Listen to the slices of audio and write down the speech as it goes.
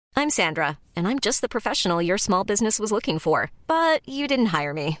I'm Sandra, and I'm just the professional your small business was looking for. But you didn't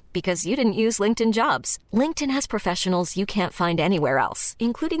hire me because you didn't use LinkedIn Jobs. LinkedIn has professionals you can't find anywhere else,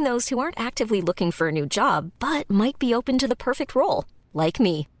 including those who aren't actively looking for a new job, but might be open to the perfect role, like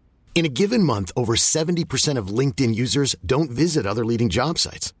me. In a given month, over 70% of LinkedIn users don't visit other leading job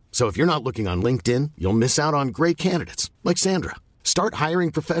sites. So if you're not looking on LinkedIn, you'll miss out on great candidates like Sandra. Start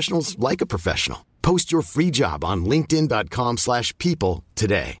hiring professionals like a professional. Post your free job on linkedin.com/people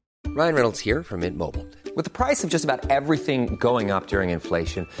today. Ryan Reynolds here from Mint Mobile. With the price of just about everything going up during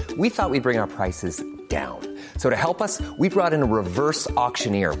inflation, we thought we'd bring our prices down. So to help us, we brought in a reverse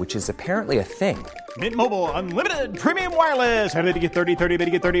auctioneer, which is apparently a thing. Mint Mobile Unlimited Premium Wireless. How to get 30, 30, how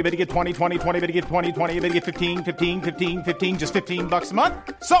to get 30, how to get 20, 20, 20, how to get 20, 20, how to get 15, 15, 15, 15, just $15 a month?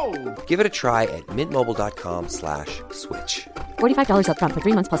 Sold! Give it a try at mintmobile.com/switch. $45 up front for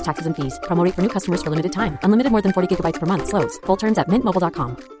 3 months plus taxes and fees. Promo rate for new customers for limited time. Unlimited more than 40 gigabytes per month. Slows full terms at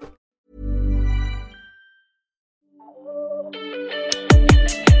mintmobile.com.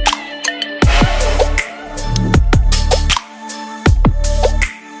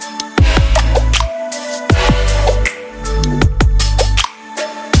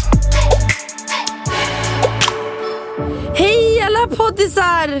 Hej alla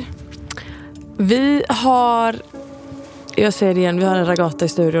poddisar! Vi har... Jag säger det igen, vi har en ragata i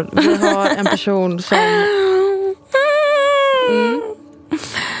studion. Vi har en person som...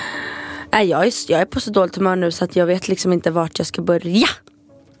 Nej, jag är på så dåligt humör nu så att jag vet liksom inte vart jag ska börja.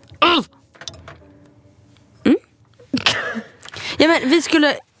 Ja, men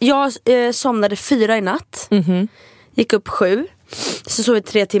jag somnade 4 i natt. Gick upp 7. Så sov vi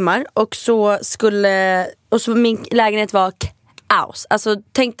 3 timmar. Och så min lägenhet var kaos. Alltså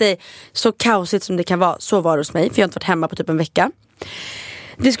tänk dig så kaosigt som det kan vara. Så var det hos mig, för jag har inte varit hemma på typ en vecka.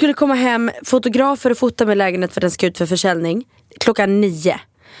 Det skulle komma hem fotografer och fota med lägenhet för den ska ut för försäljning klockan 9.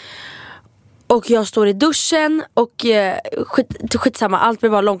 Och jag står i duschen och skitsamma, allt blir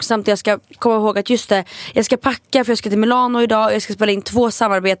bara långsamt. Jag ska komma ihåg att just det, jag ska packa för jag ska till Milano idag. Jag ska spela in 2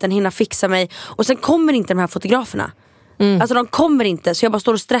 samarbeten, hinna fixa mig. Och sen kommer inte de här fotograferna. Alltså de kommer inte, så jag bara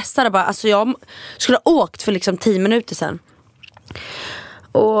står och stressar och bara, alltså jag skulle ha åkt för liksom 10 minuter sen.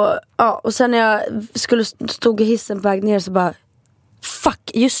 Och sen när jag stod i hissen på väg ner så bara,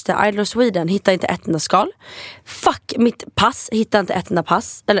 fuck, just det, Idol of Sweden hittar inte ett enda skal. Fuck, mitt pass, hittar inte ett enda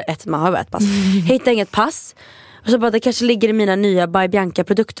pass. Eller man har ett pass. Hittar inget pass. Och så bara, det kanske ligger i mina nya By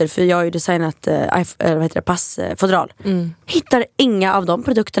Bianca-produkter. För jag har ju designat passfodral. Hittar inga av de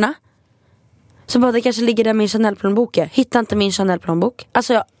produkterna. Så bara, det kanske ligger där min Chanel-plånbok. Hittar inte min Chanel-plånbok.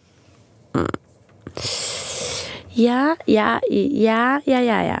 Alltså jag... Ja.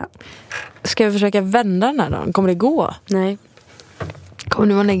 Ska vi försöka vända den här då? Kommer det gå? Nej. Kommer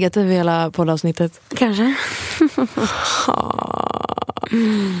du vara negativ i hela poddavsnittet? Kanske.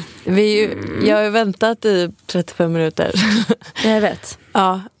 Jag har ju väntat i 35 minuter. Jag vet.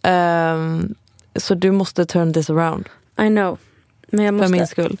 Ja, så du måste turn this around. I know. Men jag måste... För min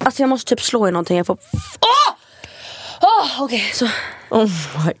skull. Alltså jag måste typ slå i någonting. Jag får... Okej, så... Oh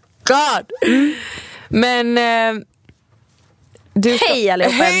my god. Men... Hej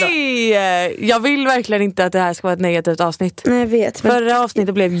allihopa ändå. Hej! Jag vill verkligen inte att det här ska vara ett negativt avsnitt. Nej, jag vet. Men... Förra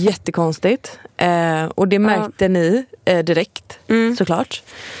avsnittet blev jättekonstigt. Och det märkte ni direkt, såklart.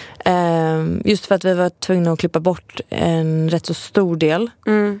 Just för att vi var tvungna att klippa bort en rätt så stor del.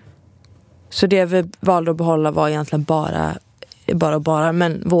 Så det vi valde att behålla var egentligen bara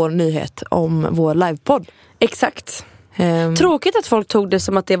men vår nyhet om vår livepodd. Exakt. Tråkigt att folk tog det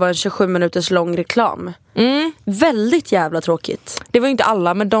som att det var en 27 minuters lång reklam. Väldigt jävla tråkigt. Det var ju inte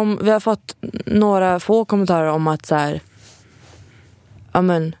alla, men vi har fått några få kommentarer om att så här, ja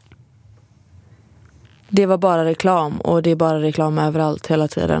men det var bara reklam och det är bara reklam överallt hela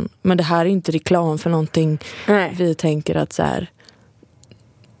tiden. Men det här är inte reklam för någonting. Nej. Vi tänker att så här,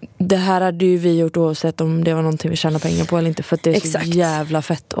 det här hade ju vi gjort oavsett om det var någonting vi tjänar pengar på eller inte, för att det är så jävla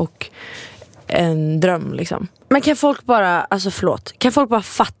fett och en dröm liksom. Men kan folk bara, alltså förlåt, kan folk bara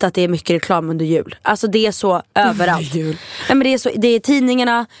fatta att det är mycket reklam under jul? Alltså det är så överallt. Nej, men det är så, det är i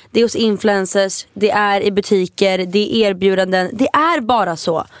tidningarna, det är hos influencers, det är i butiker, det är erbjudanden, det är bara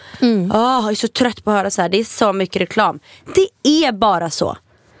så. Jag är så trött på att höra så här, det är så mycket reklam. Det är bara så.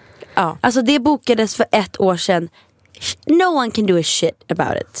 Ja. Alltså det bokades för 1 år sedan. No one can do a shit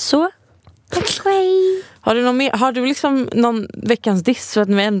about it. Så Har du liksom någon veckans diss så att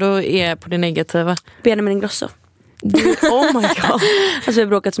vi ändå är på det negativa? Benjamin Ingrosso. Oh my god. Alltså vi har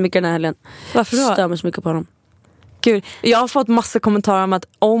bråkat så mycket den här helgen. Varför då? Stör mig så mycket på honom. Gud, jag har fått massa kommentarer om att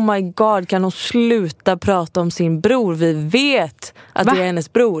oh my god, kan hon sluta prata om sin bror? Vi vet att det är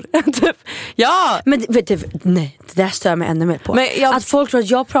hennes bror. Typ. Ja. Men nej, det där stör mig ännu mer på. Att folk tror att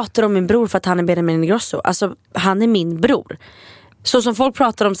jag pratar om min bror för att han är Benjamin Ingrosso. Alltså, han är min bror. Så som folk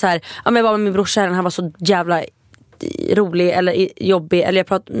pratar om så här, ja, men jag var med min brorsa, han var så jävla rolig eller jobbig,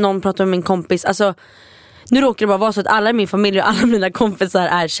 eller någon pratar med min kompis. Alltså, nu råkar det bara vara så att alla i min familj och alla mina kompisar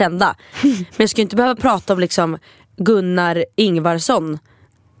är kända. Men jag skulle inte behöva prata om liksom Gunnar Ingvarsson.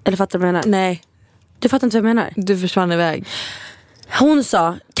 Eller fattar du vad jag menar? Nej. Du fattar inte vad jag menar? Du försvann iväg. Hon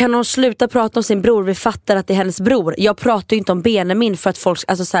sa, kan hon sluta prata om sin bror? Vi fattar att det är hennes bror. Jag pratar ju inte om Benjamin för att folk,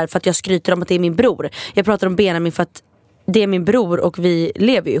 alltså så här, för att jag skryter om att det är min bror. Jag pratar om Benjamin för att det är min bror och vi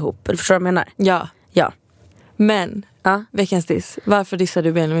lever ju ihop. Eller förstår du vad jag menar? Ja. Men, veckans diss. Varför dissar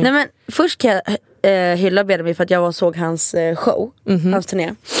du Benjamin? Nej, men först kan jag hylla Benjamin för att jag såg hans show, hans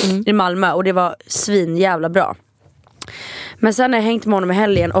turné i Malmö, och det var svinjävla bra. Men sen har jag hängt med honom i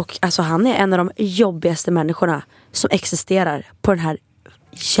helgen, och alltså, han är en av de jobbigaste människorna som existerar på den här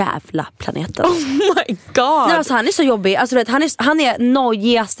jävla planeten. Oh my god. Nej, alltså, han är så jobbig. Alltså, vet, han är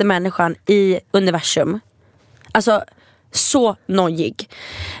nojigaste människan i universum. Alltså så nojig.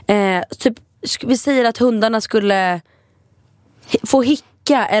 Typ, vi säger att hundarna skulle få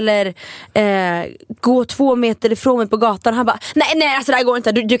hicka eller gå 2 meter ifrån mig på gatan. Han bara, nej alltså det här går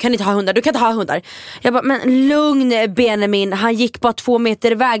inte. Du kan inte ha hundar, du kan inte ha hundar. Jag bara, men lugn Benjamin, han gick bara 2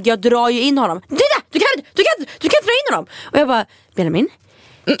 meter iväg. Jag drar ju in honom. Du kan inte dra in honom. Och jag bara, Benjamin,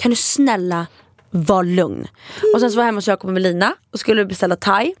 kan du snälla vara lugn? Och sen så var jag hemma hos Jakob och Melina och skulle beställa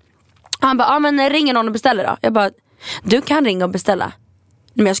thai. Han bara, men ringer någon och beställer då. Jag bara, du kan ringa och beställa,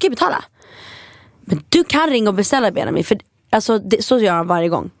 men jag ska ju betala. Men du kan ringa och beställa, Benjamin, för alltså, så gör han varje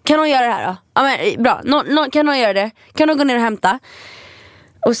gång. Kan någon göra det här då? Ja, men bra, kan någon göra det? Kan någon gå ner och hämta?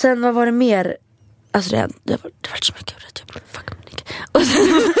 Och sen, vad var det mer? Alltså det var så mycket. Och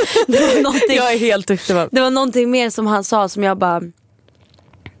sen, det var någonting, jag är helt tyst. Det var någonting mer som han sa som jag bara...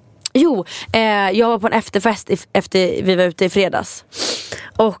 Jo, jag var på en efterfest efter vi var ute i fredags.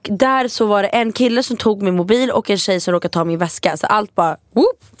 Och där så var det en kille som tog min mobil och en tjej som råkade ta min väska. Så allt bara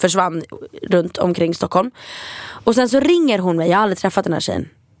försvann runt omkring Stockholm. Och sen så ringer hon mig, jag har aldrig träffat den här tjejen.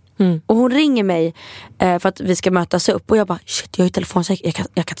 Och hon ringer mig för att vi ska mötas upp. Och jag bara, shit, jag är i telefonsäck, jag kan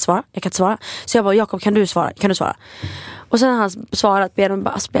inte svara. Så jag bara, Jakob, kan du svara? Och sen har han svarat, Benjamin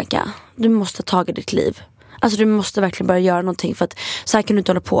bara, Bianca, du måste ta tag i ditt liv. Alltså du måste verkligen börja göra någonting, för att så här kan du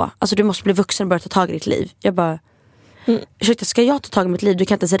inte hålla på. Alltså du måste bli vuxen och börja ta tag i ditt liv. Jag bara, ursäkta, ska jag ta tag i mitt liv? Du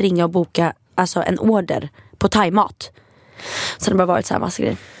kan inte ens ringa och boka alltså, en order på thaimat. Så det har bara varit så här massa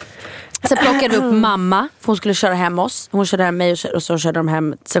grejer. Sen plockade vi upp mamma, för hon skulle köra hem oss. Hon körde hem mig och så körde de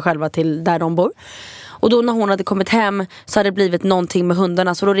hem sig själva till där de bor. Och då när hon hade kommit hem så hade det blivit någonting med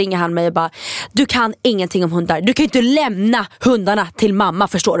hundarna. Så då ringer han mig och bara, du kan ingenting om hundar. Du kan ju inte lämna hundarna till mamma,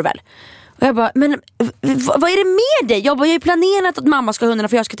 förstår du väl? Och jag bara, men vad är det med dig? Jag har ju planerat att mamma ska ha hundarna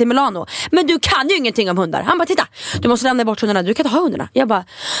för jag ska till Milano. Men du kan ju ingenting om hundar. Han bara, titta, du måste lämna bort hundarna. Du kan inte ha hundarna. Jag bara,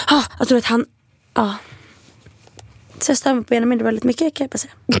 jag tror att han... Så jag stämmer på Benjamin väldigt mycket, kan jag bara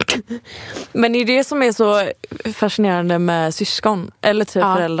säga. Men det är det som är så fascinerande med syskon eller typ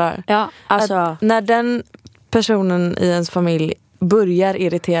föräldrar. Ja, alltså... När den personen i ens familj börjar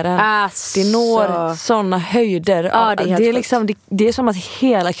irritera, det når såna höjder. Det är liksom, det är som att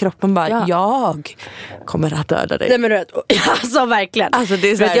hela kroppen bara, jag kommer att döda dig. Nej, men alltså verkligen. Alltså,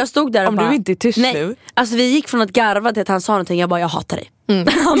 det är så här, jag stod där och om bara, du inte är tyst nu. Alltså vi gick från att garva till att han sa någonting. Jag bara, jag hatar dig.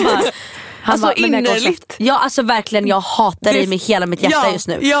 Han bara, alltså innerligt. Ja, alltså verkligen, jag hatar dig med hela mitt hjärta just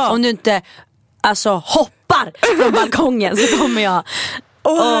nu. Om du inte alltså hoppar från balkongen så kommer jag.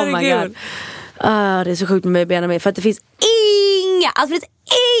 Oh my god. Det är så sjukt med mig, Benjamin, för att det finns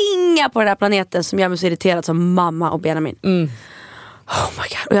inga på den här planeten som gör mig så irriterad som mamma och Benjamin. Oh my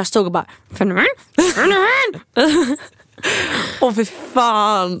god. Och jag stod och bara, Benjamin. Åh för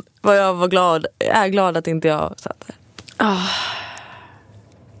fan vad jag var glad. Jag är glad att inte jag satt där.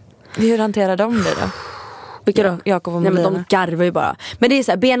 Hur hanterar de det då? Vilka då? Jakob och Melina. Nej, men de garvar ju bara. Men det är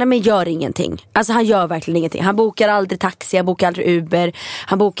så här, Benjamin gör ingenting. Alltså han gör verkligen ingenting. Han bokar aldrig taxi, han bokar aldrig Uber,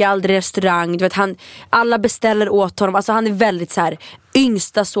 han bokar aldrig restaurang. Du vet, alla beställer åt honom. Alltså han är väldigt så här,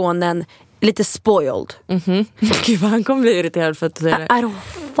 yngsta sonen, lite spoiled. Gud vad han kommer bli irriterad för att det är. I don't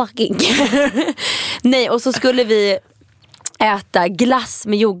fucking care. Nej, och så skulle vi äta glass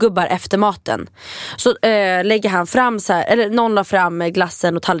med jordgubbar efter maten. Så lägger han fram så här, eller någon la fram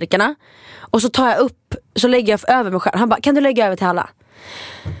glassen och tallrikarna. Och så tar jag upp, så lägger jag över mig själv. Han bara, kan du lägga över till alla?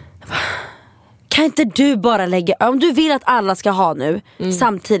 Kan inte du bara lägga, om du vill att alla ska ha nu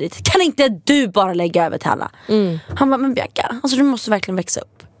samtidigt, kan inte du bara lägga över till alla? Han bara, men Bianca, alltså du måste verkligen växa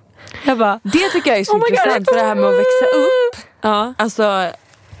upp. Jag bara, det tycker jag är så intressant för det här med att växa upp. Ja. Alltså,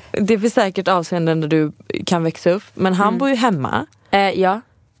 det finns säkert avseenden där du kan växa upp. Men han bor ju hemma. Ja.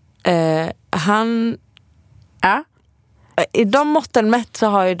 Han... Ja. I de måtten mätt så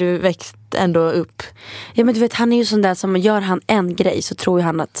har ju du växt ändå upp. Ja, men du vet, han är ju sån där som gör han en grej så tror ju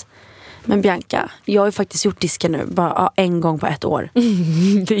han att... Men Bianca, jag har ju faktiskt gjort disken nu bara en gång på 1 år.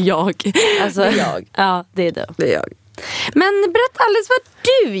 Det är jag. Alltså, det är jag. Ja, det är du. Det är jag. Men berätta Alice vad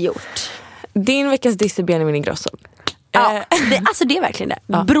du gjort. Din veckans diss är Benjamin Ingrosso. Ja, det är verkligen det.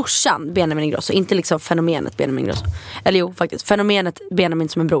 Ja. Brorsan Benjamin Ingrosso, inte liksom fenomenet Benjamin Ingrosso. Eller jo, faktiskt. Fenomenet Benjamin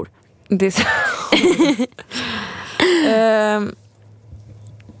som en bror. Det är så...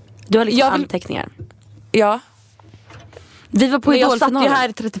 Du har liksom anteckningar. Ja. Vi var på Idolfinalen. Jag satt ju här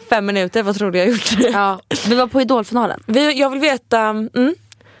i 35 minuter, vad tror du jag gjort? Ja, vi var på Idolfinalen. Jag vill veta...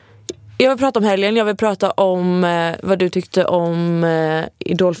 Jag vill prata om helgen, jag vill prata om vad du tyckte om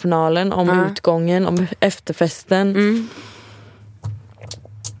Idolfinalen, om utgången, om efterfesten.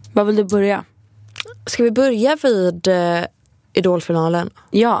 Vad vill du börja? Ska vi börja vid Idolfinalen?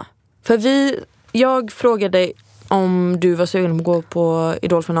 Ja. För jag frågade dig om du var sugen på att gå på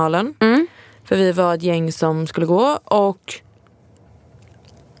Idolfinalen. För vi var ett gäng som skulle gå och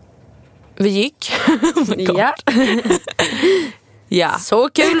vi gick. Ja. Ja. Så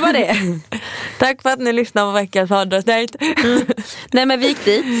kul var det. Tack för att ni lyssnar på veckans poddavsnitt. Nej, men vi gick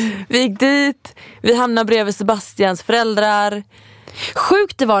dit. Vi hamnade bredvid Sebastians föräldrar.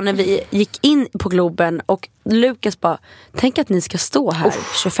 Sjukt det var när vi gick in på Globen och Lukas bara, tänk att ni ska stå här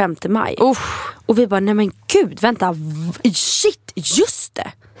 25 maj. Och vi bara, nej men gud, vänta, shit, just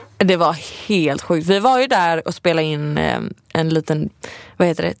det. Det var helt sjukt. Vi var ju där och spelade in en liten,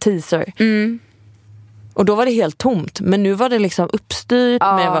 teaser. Och då var det helt tomt. Men nu var det liksom uppstyrt.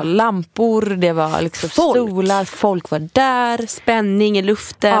 Det var lampor, det var liksom stolar. Folk var där. Spänning i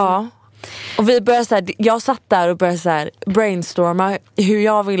luften. Ja. Och vi började så här, jag satt där och började så här brainstorma hur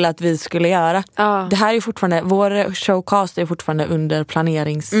jag ville att vi skulle göra. Det här är fortfarande, vår showcast är fortfarande under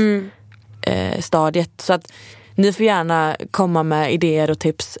planeringsstadiet. Så att ni får gärna komma med idéer och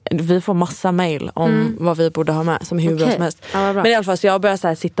tips. Vi får massa mejl om vad vi borde ha med som hur bra som helst. Ja, men i alla fall så jag började så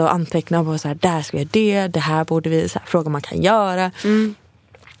här, sitta och anteckna på så här, där ska vi det här borde vi så här, fråga om man kan göra.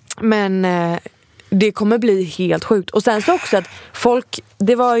 Men det kommer bli helt sjukt. Och sen så också att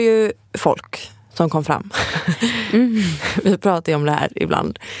det var ju folk som kom fram. Vi pratar ju om det här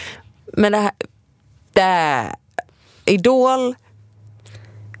ibland. Men det här Idol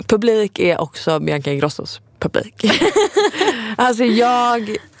publik är också Bianca Ingrossos publik. Alltså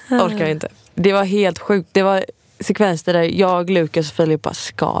jag orkar inte. Det var helt sjukt. Det var sekvenser där jag, Lukas och Filip bara,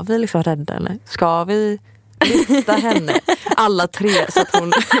 ska vi liksom rädda henne? Ska vi lyfta henne? Alla tre så att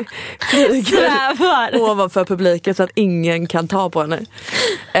hon flyger ovanför publiken så att ingen kan ta på henne.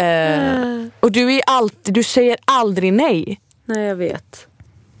 Och du säger aldrig nej. Nej, jag vet.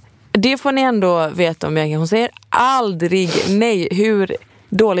 Det får ni ändå veta om Bianca. Hon säger aldrig nej. Hur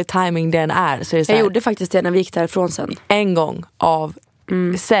dålig timing den är. Så är det så här, jag gjorde faktiskt det när vi gick därifrån sen. En gång av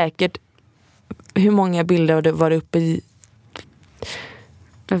säkert, hur många bilder var det uppe i?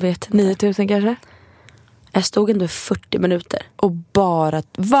 Jag vet inte. 9000 kanske? Jag stod ändå 40 minuter. Och bara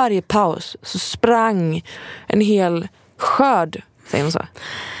varje paus så sprang en hel skörd, säger man så.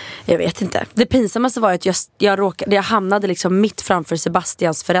 Jag vet inte. Det pinsammaste var att jag hamnade liksom mitt framför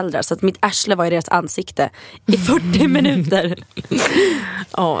Sebastians föräldrar. Så att mitt arsle var i deras ansikte i 40 minuter.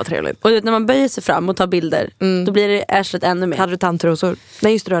 Vad trevligt. Och när man böjer sig fram och tar bilder, då blir det arslet ännu mer. Hade du tandtrosor?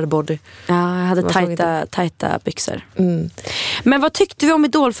 Nej, just det, du hade body. Ja, jag hade tajta byxor. Men vad tyckte vi om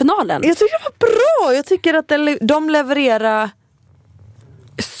Idolfinalen? Jag tycker det var bra. Jag tycker att de levererar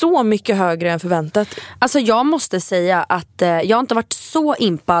så mycket högre än förväntat. Alltså jag måste säga att jag inte varit så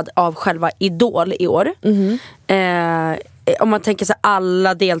impad av själva Idol i år. Om man tänker sig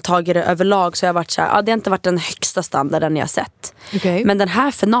alla deltagare överlag, så har jag varit så här, det har inte varit den högsta standarden jag sett. Men den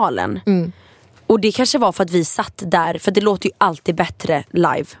här finalen, och det kanske var för att vi satt där, för det låter ju alltid bättre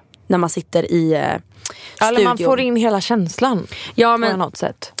live när man sitter i studion. Man får in hela känslan på något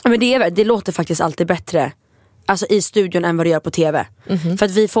sätt. Men det låter faktiskt alltid bättre, alltså i studion, än vad det gör på tv. För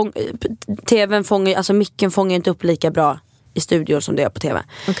att tvn fångar, alltså micken fångar inte upp lika bra i studion som det gör på tv.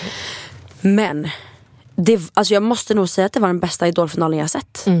 Men alltså jag måste nog säga att det var den bästa Idolfinalen jag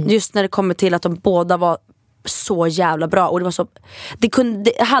sett. Just när det kommer till att de båda var så jävla bra. Och det var så,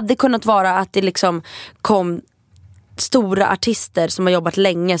 det hade kunnat vara att det liksom kom stora artister som har jobbat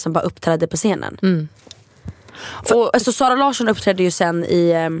länge som bara uppträdde på scenen. Och alltså Sara Larsson uppträdde ju sen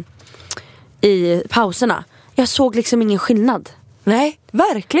i pauserna. Jag såg liksom ingen skillnad. Nej,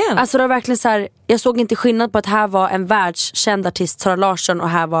 verkligen. Alltså det var verkligen så här, jag såg inte skillnad på att här var en världskänd artist, Sara Larsson, och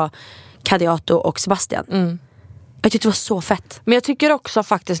här var Kadiatou och Sebastian. Jag tyckte det var så fett. Men jag tycker också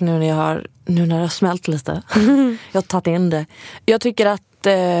faktiskt nu när det har smält lite, jag har tagit in det. Jag tycker att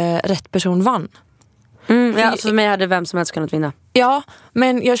rätt person vann. Ja, för mig hade vem som helst kunnat vinna. Ja,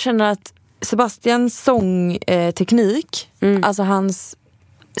 men jag känner att Sebastians sångteknik, alltså hans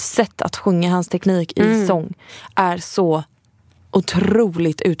sätt att sjunga, hans teknik i sång är så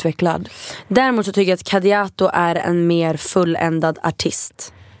otroligt utvecklad. Däremot så tycker jag att Kadiatou är en mer fulländad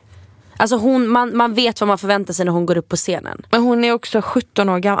artist. Alltså man vet vad man förväntar sig när hon går upp på scenen. Men hon är också 17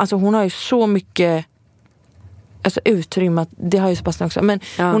 år gammal. Alltså hon har ju så mycket utrymme. Det har ju Sebastian också. Men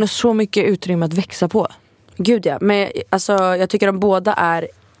hon har så mycket utrymme att växa på. Gud ja. Men alltså, jag tycker de båda är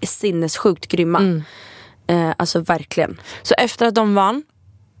sinnessjukt grymma. Alltså verkligen. Så efter att de vann,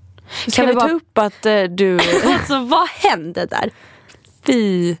 ska vi ta upp att du... Alltså vad hände där?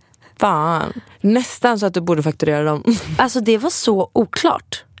 Fy fan. Nästan så att du borde fakturera dem. Alltså det var så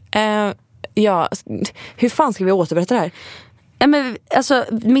oklart. Ja, hur fan ska vi återberätta det här? Ja, men, alltså,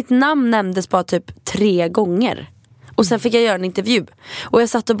 mitt namn nämndes bara typ 3 gånger. Och sen fick jag göra en intervju. Och jag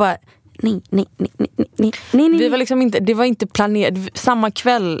satt och bara nej. Vi var liksom inte, det var inte planerat. Samma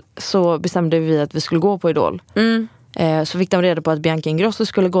kväll så bestämde vi att vi skulle gå på Idol. Så fick de reda på att Bianca Ingrosso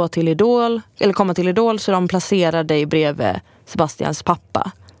skulle gå till Idol, eller komma till Idol, så de placerade dig bredvid Sebastians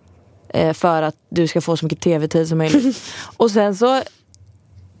pappa. För att du ska få så mycket tv-tid som möjligt. Och sen så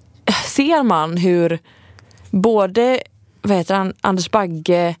ser man hur både Anders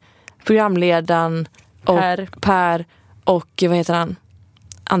Bagge, programledaren och Per och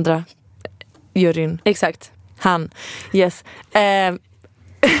andra juryn. Exakt. Han. Yes.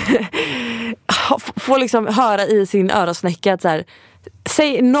 Får liksom höra i sin öronsnäcka att så här,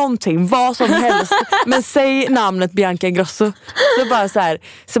 säg någonting, vad som helst, men säg namnet Bianca Ingrosso. Så bara så här,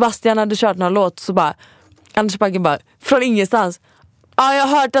 Sebastian hade kört någon låt, så bara Anders Bagge bara från ingenstans: ja, jag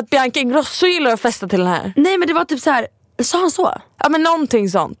har hört att Bianca Ingrosso gillar att festa till den här. Nej, men det var typ så här, sa han så? Ja, men någonting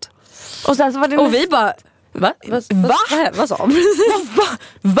sånt. Och sen så var det och vi bara va? Vad sa han?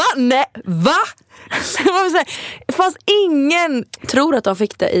 Va? Nej, va? Det fanns ingen... Tror att de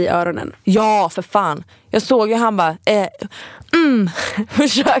fick det i öronen. Ja, för fan. Jag såg ju han bara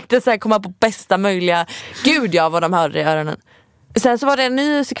försökte så här komma på bästa möjliga. Gud, ja, vad de hörde i öronen. Sen så var det en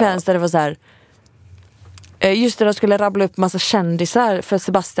ny sekvens där det var så här, just det, de skulle rabbla upp massa kändisar. För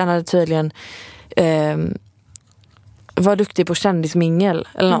Sebastian hade tydligen var duktig på kändismingel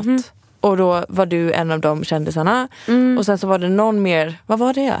eller något. Och då var du en av de kändisarna. Och sen så var det någon mer. Vad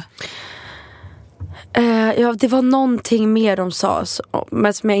var det? Ja, det var någonting mer de sa,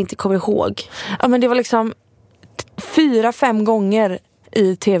 men som jag inte kommer ihåg. Ja, men det var liksom 4-5 gånger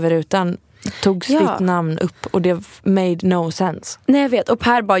i tv-rutan togs ditt namn upp. Och det made no sense. Nej, jag vet. Och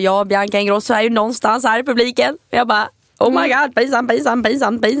Per bara, ja, Bianca Ingrosso är ju någonstans här i publiken. Jag bara, oh my god,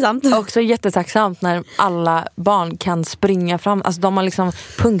 pinsamt. Också jättetacksamt när alla barn kan springa fram. Alltså de har liksom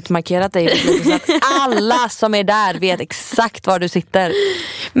punktmarkerat dig så att alla som är där vet exakt var du sitter.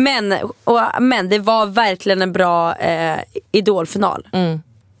 Men det var verkligen en bra idolfinal.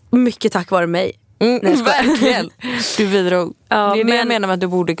 Mycket tack vare mig. Verkligen. Du bidrog. Ja, det är det jag menar med att du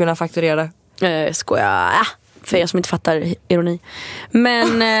borde kunna fakturera. Skojar. För jag som inte fattar ironi.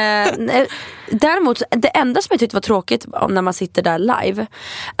 Men däremot, det enda som jag tyckte var tråkigt när man sitter där live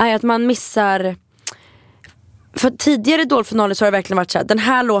är att man missar. För tidigare Idolfinaler så har det verkligen varit så här: den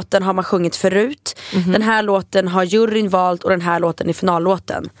här låten har man sjungit förut, den här låten har juryn valt och den här låten är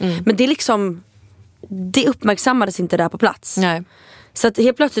finallåten. Men det är liksom, det uppmärksammades inte där på plats. Nej. Så att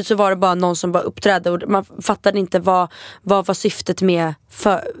helt plötsligt så var det bara någon som bara uppträdde och man fattade inte vad var syftet med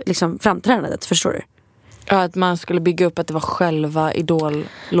liksom framträdandet, förstår du? Ja, att man skulle bygga upp att det var själva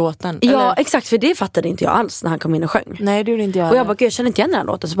Idol-låten. Ja, eller? Exakt, för det fattade inte jag alls när han kom in och sjöng. Nej, det gjorde inte jag. Och jag bara, jag känner inte igen den här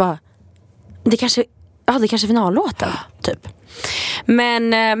låten. Så bara, det kanske finallåten, typ.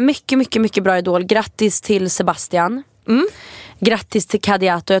 Men mycket bra Idol. Grattis till Sebastian. Grattis till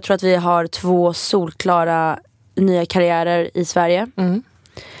Kadiatou. Jag tror att vi har 2 solklara nya karriärer i Sverige.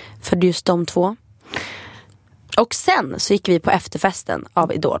 För just de 2. Och sen så gick vi på efterfesten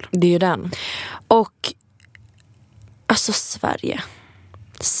av Idol. Det är ju den. Och alltså Sverige.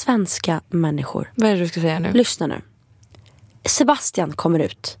 Svenska människor. Vad är det du ska säga nu? Lyssna nu. Sebastian kommer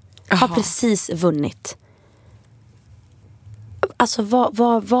ut. Har precis vunnit. Alltså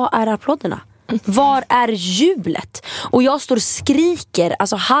vad är applåderna? Var är jublet? Och jag står och skriker,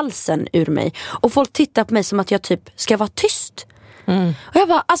 alltså halsen ur mig. Och folk tittar på mig som att jag typ ska vara tyst. Och jag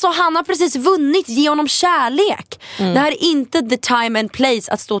bara, alltså han har precis vunnit, ge honom kärlek. Det här är inte the time and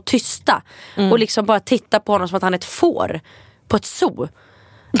place att stå tysta och liksom bara titta på honom som att han är ett får. på ett zoo.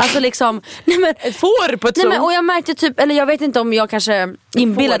 Alltså liksom ett får på ett zoo. Och jag märkte typ, eller jag vet inte om jag kanske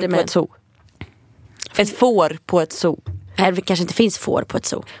inbillade mig. Ett får på ett zoo. Det kanske inte finns får på ett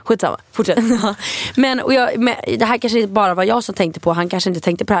zoo. Skitsamma, fortsätt. men det här kanske inte bara var jag som tänkte på. Han kanske inte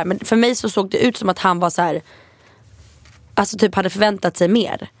tänkte på det här. Men för mig så såg det ut som att han var så här, alltså typ hade förväntat sig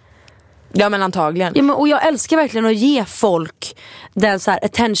mer. Ja, men antagligen. Ja, men, och jag älskar verkligen att ge folk den så här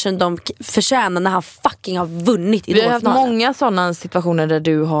attention de förtjänar när han fucking har vunnit i Vi har haft många sådana situationer där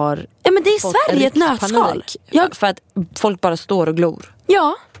du har... Ja, men det är Sverige ett nötskal. För att folk bara står och glor.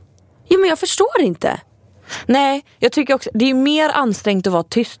 Ja, men jag förstår inte. Nej, jag tycker också det är mer ansträngt att vara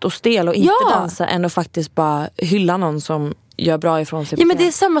tyst och stel och inte dansa än att faktiskt bara hylla någon som gör bra ifrån sig. Ja, men det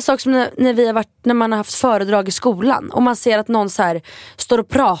är samma sak som när man har haft föredrag i skolan och man ser att någon så här står och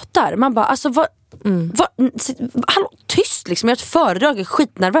pratar. Man bara, alltså hallå, tyst liksom, jag har ett föredrag, är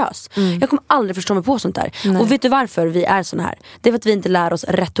skitnervös. Jag kommer aldrig förstå mig på sånt där. Nej. Och vet du varför vi är sån här? Det är för att vi inte lär oss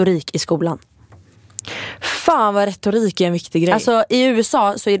retorik i skolan. Fan vad retorik är en viktig grej. Alltså i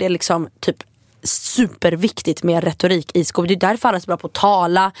USA så är det liksom typ superviktigt med retorik i skolan. Det är därför alla är så bra på att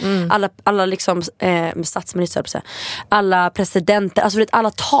tala. Alla liksom statsministrar, alla presidenter, alltså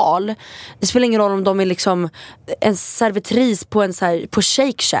alla tal. Det spelar ingen roll om de är liksom en servitris på en så här, på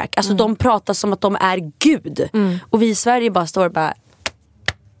Shake Shack. Alltså de pratar som att de är Gud. Och vi i Sverige bara står och bara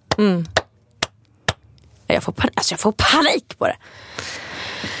jag får panik på det.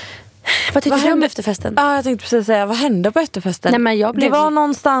 Vad tyckte du om efterfesten? Ja, jag tänkte precis säga, vad hände på efterfesten? Nej, men det var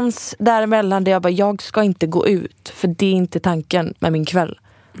någonstans däremellan där jag bara, jag ska inte gå ut. För det är inte tanken med min kväll.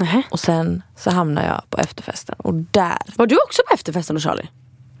 Nähä. Och sen så hamnar jag på efterfesten. Och där... Var du också på efterfesten då, Charlie?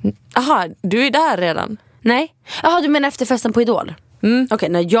 Aha, du är där redan? Nej. Jaha, du menar efterfesten på Idol? Okej,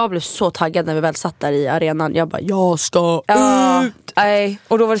 när jag blev så taggad när vi väl satt där i arenan. Jag bara, jag ska ut! Nej,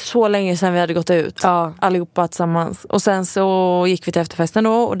 och då var det så länge sedan vi hade gått ut. Allihopa tillsammans. Och sen så gick vi till efterfesten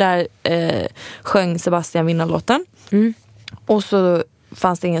då. Och där sjöng Sebastian vinnarlåten. Och så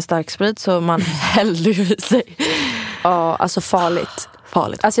fanns det ingen starksprit, så man hällde i sig. Ja, alltså farligt.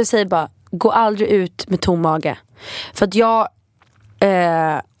 Alltså jag säger bara, gå aldrig ut med tom mage. För att jag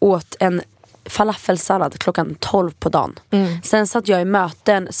åt en falafelsallad klockan 12 på dagen. Sen satt jag i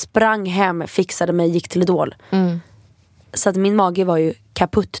möten, sprang hem, fixade mig, gick till Idol. Så att min mage var ju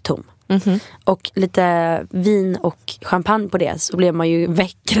kaputt tom. Och lite vin och champagne på det, så blev man ju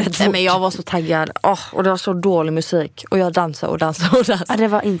väckrädd. Nej, men jag var så taggad. Och det var så dålig musik. Och jag dansade. Ja, det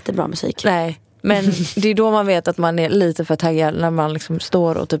var inte bra musik. Nej, men det är då man vet att man är lite för taggad, när man liksom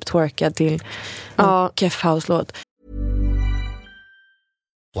står och typ twerkar till en keff house-låt.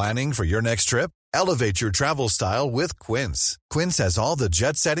 Planning for your next trip? Elevate your travel style with Quince. Quince has all the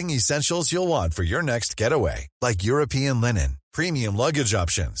jet-setting essentials you'll want for your next getaway, like European linen, premium luggage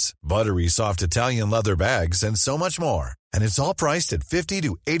options, buttery soft Italian leather bags, and so much more. And it's all priced at 50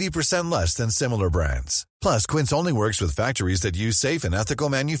 to 80% less than similar brands. Plus, Quince only works with factories that use safe and ethical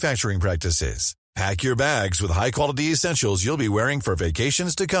manufacturing practices. Pack your bags with high-quality essentials you'll be wearing for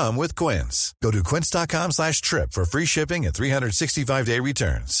vacations to come with Quince. Go to quince.com/trip for free shipping and 365-day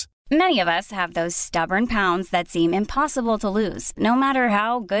returns. Many of us have those stubborn pounds that seem impossible to lose, no matter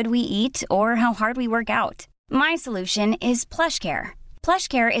how good we eat or how hard we work out. My solution is PlushCare.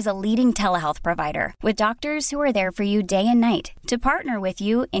 PlushCare is a leading telehealth provider with doctors who are there for you day and night to partner with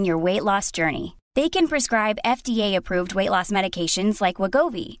you in your weight loss journey. They can prescribe FDA-approved weight loss medications like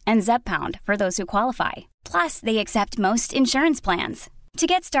Wegovy and Zepbound for those who qualify. Plus, they accept most insurance plans. To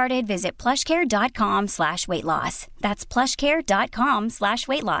get started, visit plushcare.com/weightloss. That's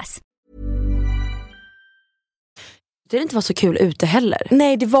plushcare.com/weightloss. Det inte var så kul ute heller.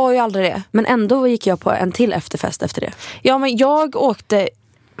 Nej, det var ju aldrig det. Men ändå gick jag på en till efterfest efter det. Ja, men jag åkte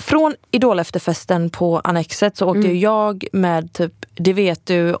från Idol efterfesten på Annexet, så åkte jag med typ, det vet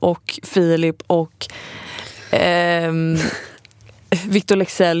du, och Filip och Victor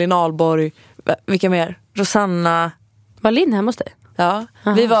Lexell, Linn Ahlborg, vilka mer? Rosanna. Var Linn hemma hos dig? Ja,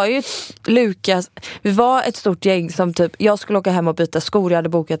 vi var ju vi var ett stort gäng som typ, jag skulle åka hem och byta skor, jag hade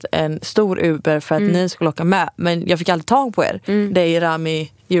bokat en stor Uber för att ni skulle åka med, men jag fick aldrig tag på er, dig,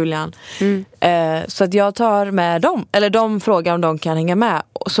 Rami, Julian, så att jag tar med dem, eller de frågar om de kan hänga med,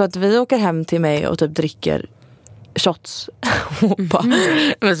 så att vi åker hem till mig och typ dricker shots.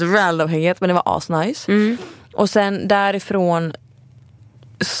 Det var så random-hänget, men det var asnice. Och sen därifrån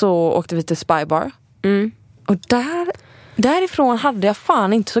så åkte vi till Spybar, och därifrån hade jag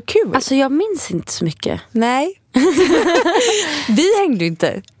fan inte så kul. Alltså jag minns inte så mycket. Nej. Vi hängde ju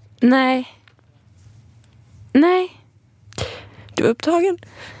inte. Nej. Du var upptagen.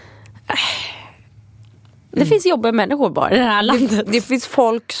 Det finns jobbiga människor bara i det här landet. Det finns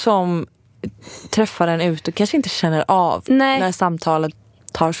folk som träffar en ut och kanske inte känner av när samtalet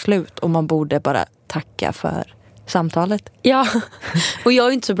tar slut och man borde bara tacka för samtalet. Ja, och jag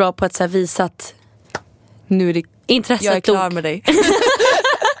är inte så bra på att så här, visa att nu är det intresset jag är klar med dig.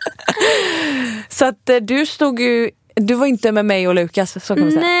 Så att du var inte med mig och Lukas, så kan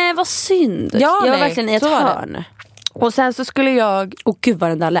man säga. Nej, vad synd. Ja, jag var verkligen i ett hörn. Och sen så skulle jag... Gud vad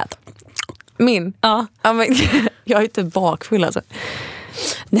den där lät. Min? Ja. Men, jag är inte bakfull alltså.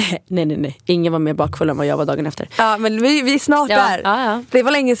 Nej. Ingen var mer bakfull än vad jag var dagen efter. Ja, men vi är snart där. Ja. Det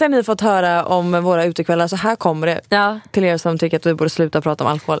var länge sedan ni fått höra om våra utekvällar, så här kommer det. Ja. Till er som tycker att vi borde sluta prata om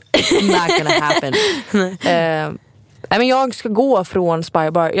alkohol. Not gonna happen. Men jag ska gå från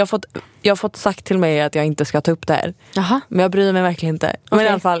Spybar. Jag har fått sagt till mig att jag inte ska ta upp det här. Jaha. Men jag bryr mig verkligen inte. Men i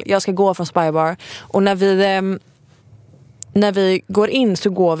alla fall, jag ska gå från Spybar. Och när vi går in så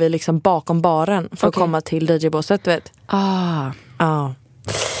går vi liksom bakom baren för att komma till DJ-båset, du vet.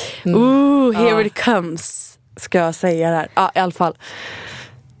 Here it comes. Ska jag säga det här? Ja, i alla fall.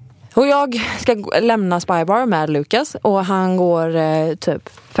 Och jag ska lämna Spybar med Lukas. Och han går typ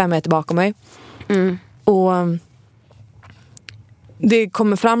 5 meter bakom mig. Och det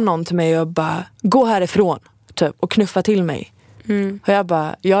kommer fram någon till mig och bara, gå härifrån typ, och knuffa till mig. Och jag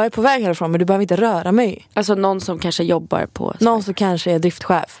bara, jag är på väg härifrån, men du behöver inte röra mig. Alltså någon som kanske jobbar på Spybar. Någon som kanske är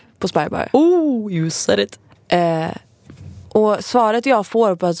driftchef på Spybar. You said it. Och svaret jag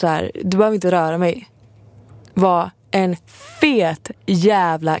får på att så här, du behöver inte röra mig, var en fet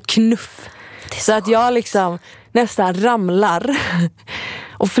jävla knuff. Så att jag liksom nästan ramlar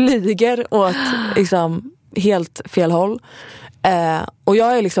och flyger åt liksom helt fel håll. Och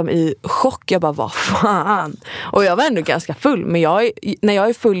jag är liksom i chock. Jag bara, vad fan. Och jag var ändå ganska full. Men när jag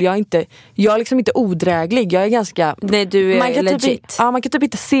är full, jag är liksom inte odräglig. Jag är ganska... Nej, du är legit. Man kan typ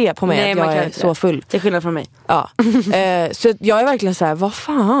inte se på mig att jag är så full. Till skillnad från mig. Ja. Så jag är verkligen så här, vad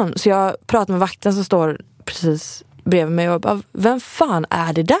fan. Så jag pratar med vakten som står precis bredvid mig och bara, vem fan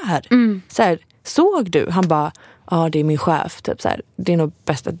är det där? Så här, såg du? Han bara, ja, det är min chef. Typ så här, det är nog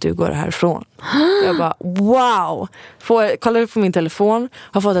bäst att du går härifrån. Jag bara, wow. Kollar upp på min telefon.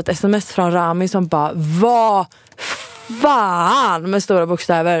 Har fått ett sms från Rami som bara, vad fan, med stora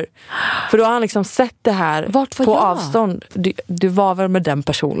bokstäver. För då har han liksom sett det här på avstånd. Du var väl med den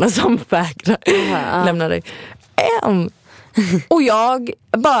personen som vägrade lämna dig. Och jag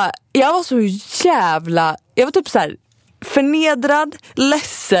var så jävla... Jag var typ så här förnedrad,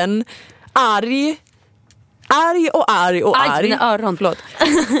 ledsen, arg och arg. Mina öron. Förlåt.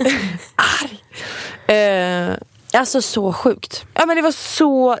 Arg. Alltså så sjukt. Ja, men det var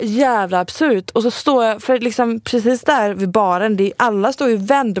så jävla absurt. Och så står jag, för liksom precis där vid baren, alla står ju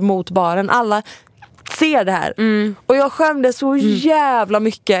vänd mot baren. Alla ser det här. Och jag skämde så jävla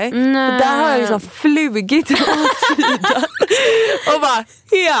mycket. För där har jag liksom flugit åt sidan. Och bara,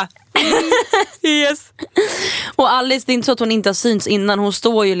 ja. Yes. Och Alice, det är inte så att hon inte har synts innan. Hon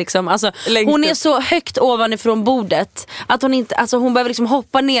står ju liksom, alltså, hon är så högt ovanifrån bordet att hon inte, alltså hon behöver liksom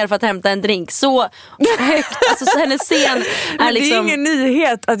hoppa ner för att hämta en drink. Så högt, alltså så hennes scen är liksom... Det är ingen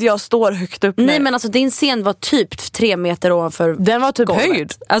nyhet att jag står högt upp. Nej, men alltså din scen var typ 3 meter ovanför. Den var typ golvet.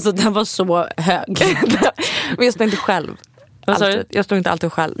 Höjd. Alltså den var så hög. Men jag står inte själv. Jag står inte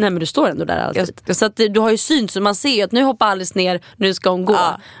alltid själv. Nej, men du står ändå där alltid. Så att du har ju syn, så man ser ju att nu hoppar Alice ner, nu ska hon gå.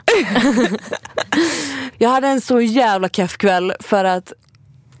 Ja. Jag hade en så jävla keff kväll för att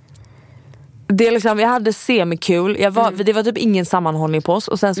det är liksom, jag hade semikul. Det var typ ingen sammanhållning på oss.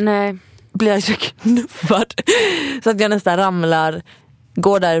 Och sen så blir jag så knuffad så att jag nästan ramlar,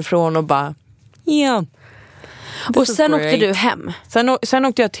 går därifrån och bara ja. Och sen åkte du hem. Sen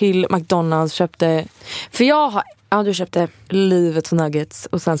åkte jag till McDonald's, köpte... För du köpte livets nuggets.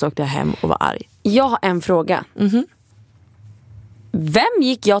 Och sen så åkte jag hem och var arg. Jag har en fråga. Vem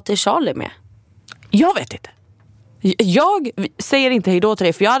gick jag till Charlie med? Jag vet inte. Jag säger inte hejdå till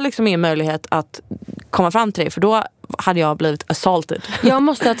dig, för jag hade liksom ingen möjlighet att komma fram till dig, för då hade jag blivit assaulted. Jag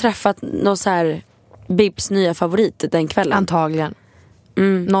måste ha träffat någon så här Bips nya favorit den kvällen. Antagligen.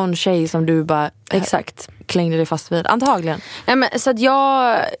 Någon tjej som du bara klängde dig fast vid. Antagligen. Nej, men, så att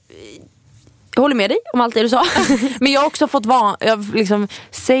jag håller med dig om allt det du sa. Men jag har också fått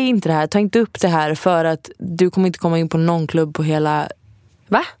säg inte det här, ta inte upp det här, för att du kommer inte komma in på någon klubb på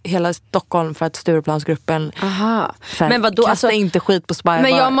hela Stockholm, för att Stureplansgruppen. Aha. Men vadå, kasta inte skit på Spybar.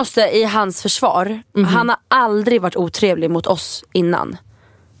 Men jag måste i hans försvar, han har aldrig varit otrevlig mot oss innan.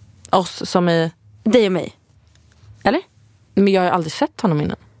 Oss som i dig och mig. Eller? Men jag har aldrig sett honom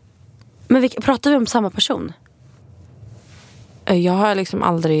innan. Men pratar vi om samma person? Jag har liksom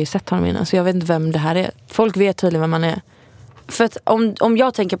aldrig sett honom innan, så jag vet inte vem det här är. Folk vet tydligen vem han är. För att om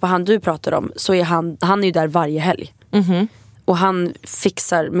jag tänker på han du pratar om, så är han är ju där varje helg. Och han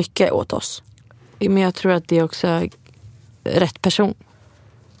fixar mycket åt oss. Men jag tror att det är också rätt person.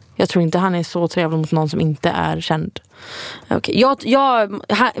 Jag tror inte han är så trevlig mot någon som inte är känd. Okej.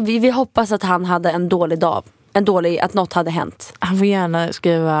 Vi hoppas att han hade en dålig dag. Att något hade hänt. Han får gärna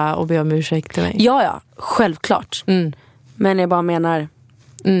skriva och be om ursäkt till mig. Ja, självklart. Men jag bara menar...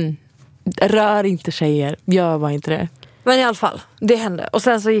 Rör inte tjejer. Gör bara inte det. Men i alla fall, det hände. Och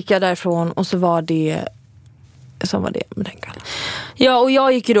sen så gick jag därifrån och så var det... Så var det med den kvällen. Ja, och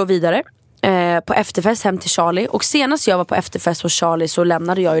jag gick ju då vidare på efterfest hem till Charlie. Och senast jag var på efterfest hos Charlie så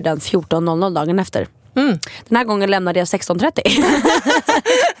lämnade jag ju den 14.00 dagen efter. Den här gången lämnade jag 16.30.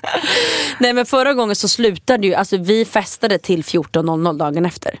 Nej, men förra gången så slutade ju, alltså vi festade till 14.00 dagen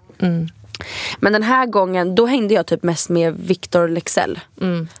efter. Men den här gången, då hängde jag typ mest med Victor Leksell.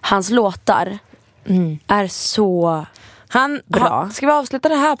 Hans låtar är så bra. Ska vi avsluta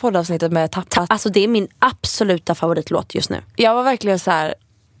det här poddavsnittet med Tappat? Alltså det är min absoluta favoritlåt just nu. Jag var verkligen så här,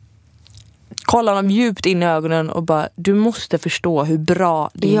 kolla honom djupt in i ögonen och bara, du måste förstå hur bra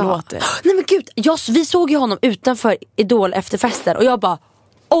det låter. Nej men gud, vi såg ju honom utanför Idol efter festen och jag bara,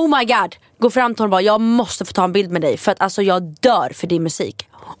 oh my god, gå fram till honom och bara, jag måste få ta en bild med dig för att alltså jag dör för din musik.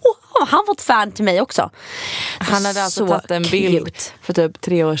 Och han var ett fan till mig också. Han hade alltså tagit en bild för typ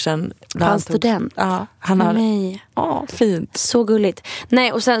 3 år sedan. Han student. Ja, han hade. Nej. Fint. Så gulligt.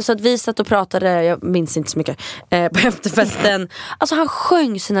 Nej, och sen så att vi satt och pratade, jag minns inte så mycket, på efterfesten. Alltså han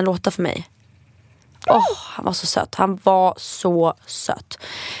sjöng sina låtar för mig. Han var så söt. Han var så söt.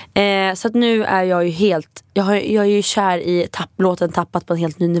 Så att nu är jag ju helt, jag är ju kär i låten Tappat på en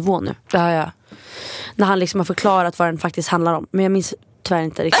helt ny nivå nu. Ja. När han liksom har förklarat vad den faktiskt handlar om. Men jag minns tyvärr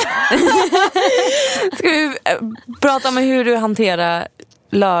inte riktigt. Ska vi prata om hur du hanterar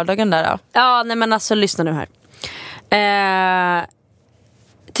lördagen där då? Ja, nej men alltså lyssna nu här.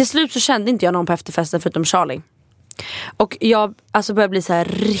 Till slut så kände inte jag någon på efterfesten förutom Charlie. Och jag alltså började bli så här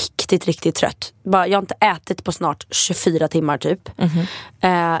riktigt, riktigt trött. Jag har inte ätit på snart 24 timmar typ.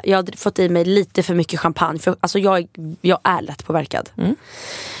 Jag hade fått i mig lite för mycket champagne. För alltså jag är lätt påverkad.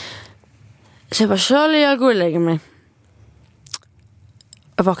 Så jag bara, Charlie, jag går och lägger mig.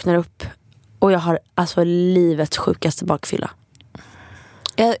 Jag vaknar upp och jag har alltså livets sjukaste bakfylla.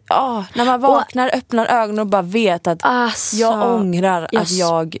 När man vaknar, öppnar ögonen och bara vet att jag ångrar att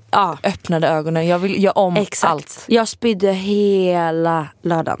jag öppnade ögonen. Jag vill göra om allt. Jag spydde hela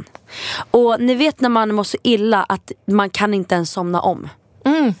lördagen. Och ni vet när man mår så illa att man kan inte ens somna om.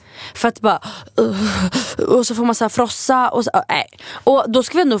 För att bara och så får man så här frossa och så, och då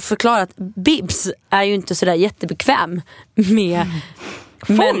ska vi ändå förklara att Bibs är ju inte sådär jättebekväm med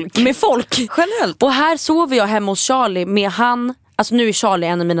folk generellt. Och här sover jag hemma hos Charlie med han. Alltså nu är Charlie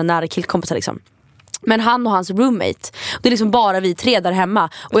en av mina nära killkompisar liksom. Men han och hans roommate. Det är liksom bara vi 3 där hemma.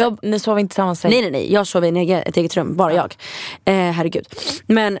 Och ni sover inte tillsammans? Nej. Jag sover i ett eget rum. Bara jag. Herregud.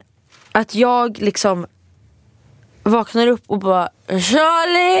 Men att jag liksom vaknar upp och bara,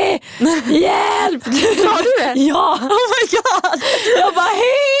 Charlie! Hjälp! Sa du det? Ja. Oh my god. Jag bara,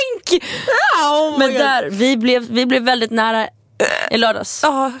 Henk! Men där, vi blev väldigt nära i lördags.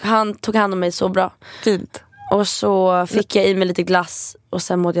 Han tog hand om mig så bra. Fint. Och så fick jag i mig lite glass och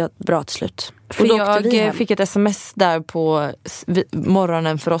sen mådde jag bra till slut. För jag fick ett sms där på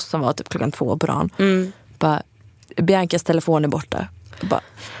morgonen för oss som var typ 2:00 på dagen. Bara, Biancas telefon är borta. Bara,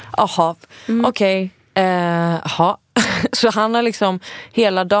 okej. Så han har liksom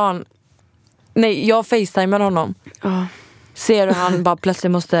hela dagen. Nej, jag facetimade honom. Ser du han bara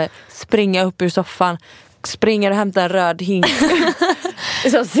plötsligt måste springa upp ur soffan, springer och hämtar en röd hink.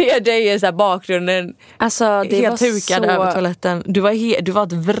 Så ser dig i så här bakgrunden. Alltså det helt hukad över toaletten. Du var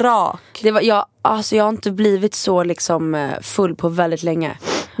ett vrak. Jag har inte blivit så liksom full på väldigt länge.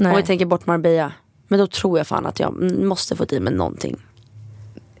 Nej. Om vi tänker bort Marbella. Men då tror jag fan att jag måste få i mig någonting.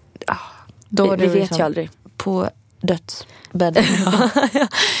 Då vi vet ju aldrig. På dödsbädden.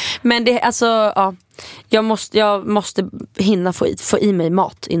 Men det, alltså, jag måste hinna få i mig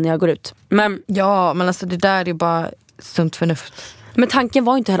mat innan jag går ut. Men alltså det där är bara sunt förnuft. Men tanken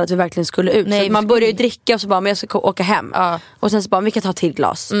var inte heller att vi verkligen skulle ut. Nej, så man började ju dricka och så bara, men jag ska åka hem. Och sen så bara, vi kan ta till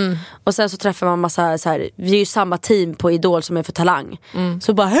glas. Och sen så träffar man massa så här, vi är ju samma team på Idol som är för Talang.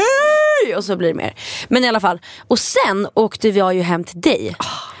 Så bara, hej! Och så blir det mer. Men i alla fall. Och sen åkte vi ju hem till dig.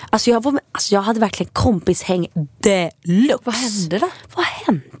 Alltså jag hade verkligen kompishäng deluxe. Vad hände då? Vad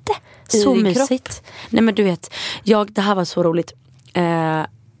hände? Så mysigt. Nej men du vet, det här var så roligt.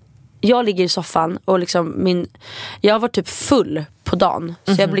 Jag ligger i soffan och liksom jag var typ full på dagen.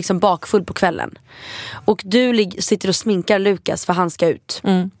 Så jag blir liksom bakfull på kvällen. Och du sitter och sminkar Lukas för han ska ut.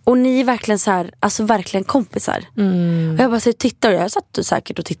 Och ni är verkligen så här, alltså verkligen kompisar. Och jag bara tittar och jag satt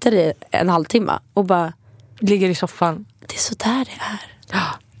säkert och tittade en halvtimme och bara ligger i soffan. det är så där det är.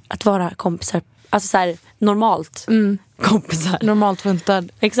 Att vara kompisar. Alltså så här, normalt kompisar. Normalt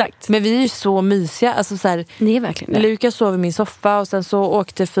funtad. Exakt. Men vi är ju så mysiga. Alltså så här, det är verkligen det. Lukas sov i min soffa och sen så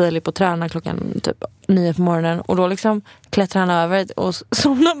åkte Filip och tränade klockan typ 9 på morgonen. Och då liksom klättrar han över och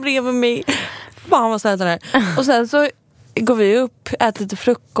somnar bredvid mig. Fan vad snällt det är. Och sen så går vi upp, äter lite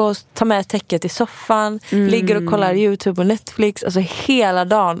frukost, tar med täcket i soffan, ligger och kollar YouTube och Netflix, alltså hela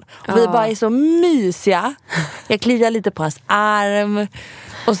dagen. Och vi bara är så mysiga. Jag kliar lite på hans arm.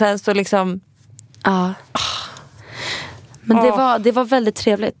 Och sen så liksom... Men det var väldigt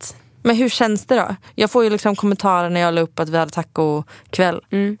trevligt. Men hur känns det då? Jag får ju liksom kommentarer när jag la upp att vi hade tacokväll.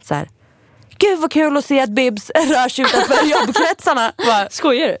 Så här: gud vad kul att se att Bibs rör sig utanför jobbkretsarna.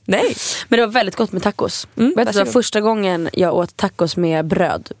 Skojar du? Nej. Men det var väldigt gott med tacos. Vet du, det var första gången jag åt tacos med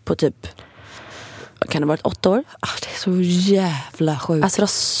bröd på typ, kan det ha varit 8 år? Det är så jävla sjukt. Alltså det var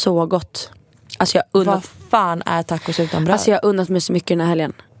så gott. Alltså jag vad fan är tacos utan bröd? Alltså jag har unnat mig så mycket den här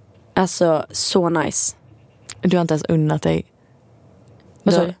helgen. Alltså så nice. Du har inte ens unnat dig.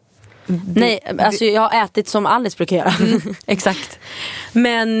 Vad sa du? Nej, alltså jag har ätit som Alice brukar göra. Exakt.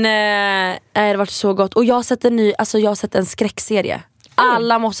 Men det har varit så gott. Och jag har sett en skräckserie.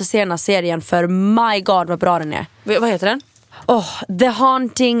 Alla måste se den här serien, för my god vad bra den är. Vad heter den? The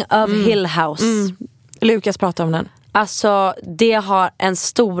Haunting of Hill House. Lukas pratar om den. Alltså det har en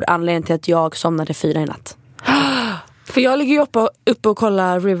stor anledning till att jag somnade 4 i natt. För jag ligger ju uppe och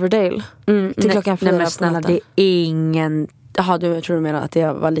kollar Riverdale till klockan 4 men snälla, det är ingen... Jaha, jag tror du menar att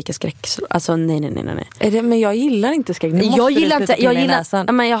det var lika skräck. Alltså nej. Är det, men jag gillar inte skräck. Jag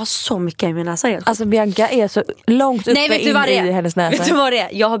gillar men jag har så mycket i min näsa. Alltså Bianca är så långt uppe in i hennes näsa. Vet du vad det är?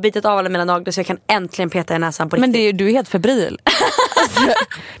 Jag har bitit av alla mina naglar så jag kan äntligen peta i näsan på riktigt. Men du är helt febril.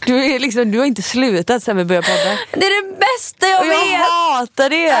 Alltså, du har inte slutat sen vi började podda. Det är det bästa jag vet. Jag hatar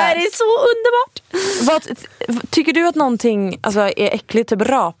det. Det är så underbart. Tycker du att någonting är äckligt, typ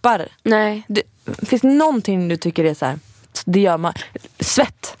rapar? Nej. Finns det någonting du tycker är så här? Det gör man.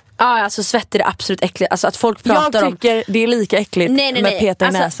 Svett. Ja, alltså svett är det absolut äckligt. Alltså att folk pratar om... Jag tycker det är lika äckligt med peta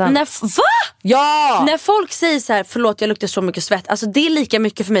i näsan. Va? Ja! När folk säger så här, förlåt jag luktar så mycket svett. Alltså det är lika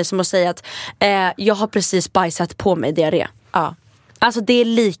mycket för mig som att säga att jag har precis bajsat på mig diarré. Ja. Alltså det är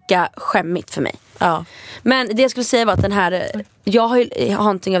lika skämmigt för mig. Ja. Men det jag skulle säga var att den här... Jag har ju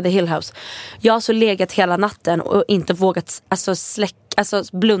Haunting of the Hill House. Jag har så legat hela natten och inte vågat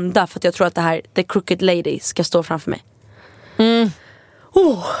blunda för att jag tror att det här The Crooked Lady ska stå framför mig.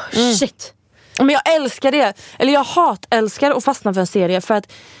 Shit. Men jag älskar det. Eller jag älskar att fastna för en serie. För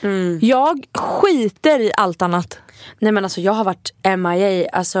att jag skiter i allt annat. Nej men alltså jag har varit MIA.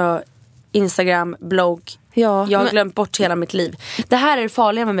 Alltså Instagram, blogg. Ja, jag har glömt bort hela mitt liv. Det här är det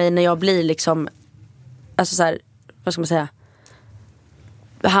farliga med mig när jag blir liksom... Alltså så här, vad ska man säga?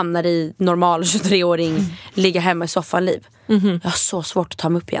 Hamnar i normal 23-åring. Ligga hemma i soffan-liv. Jag har så svårt att ta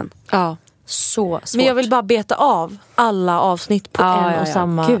mig upp igen. Ja. Så svårt. Men jag vill bara beta av alla avsnitt på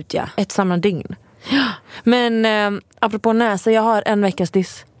ett samma dygn. Ja. Men apropå näsa, jag har en veckas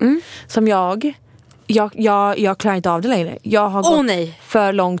diss som jag klarar inte av det längre. Jag har gått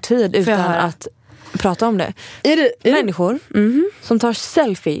för lång tid utan att prata om det. Är det människor som tar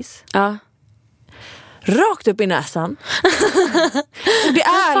selfies rakt upp i näsan. Det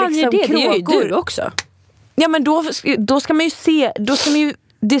är liksom det? kråkor. Det gör ju du också. Ja men då ska man ju se,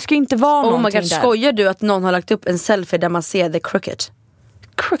 det ska inte vara någonting där. Skojar du att någon har lagt upp en selfie där man ser the crooked?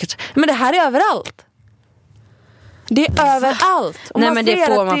 Men det här är överallt. Det är överallt. Och nej men det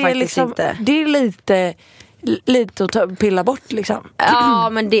får man faktiskt inte. Det är lite att pilla bort liksom. Ja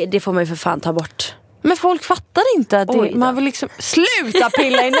men det får man ju för fan ta bort. Men folk fattar inte att man vill liksom sluta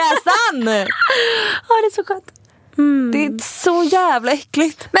pilla i näsan. Ja det är så skönt. Det är så jävla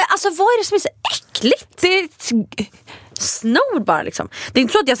äckligt. Men alltså vad är det som är så äckligt? Det är snor bara liksom. Det är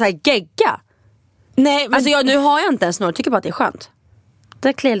inte så att jag säger gegga. Nej men... Alltså nu har jag inte en snor. Jag tycker bara att det är skönt.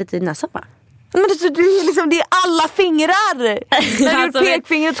 Det kliar lite i näsan bara. Men det är alla fingrar. När du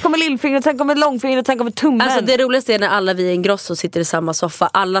pekfingret så kommer lillfingret, sen kommer långfingret, sen kommer tummen. Alltså det roligaste är när alla vi i en gross och sitter i samma soffa.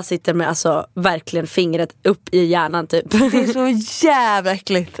 Alla sitter med alltså verkligen fingret upp i hjärnan typ. Det är så jävla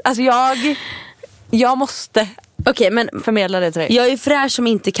äckligt. Alltså jag måste men förmedla det till dig. Jag är fräsch som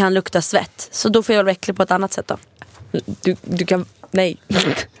inte kan lukta svett. Så då får jag vara äcklig på ett annat sätt då. Du kan, nej.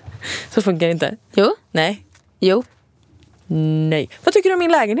 Så funkar det inte. Jo. Nej. Jo. Nej. Vad tycker du om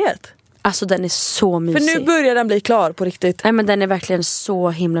min lägenhet? Alltså den är så mysig. För nu börjar den bli klar på riktigt. Nej men den är verkligen så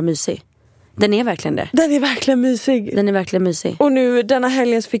himla mysig. Den är verkligen det. Den är verkligen mysig. Den är verkligen mysig. Och nu denna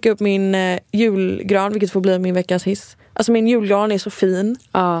helgen så fick jag upp min julgran, vilket får bli min veckas hiss. Alltså min julgran är så fin.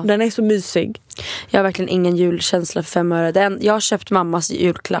 Ja. Den är så mysig. Jag har verkligen ingen julkänsla för 5 öre. Jag har köpt mammas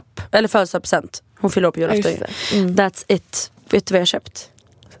julklapp. Eller födelsedagspresent. Hon fyller upp julafton. That's it. Vet du vad jag har köpt?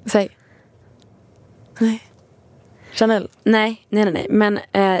 Säg. Nej. Chanel? Nej. Men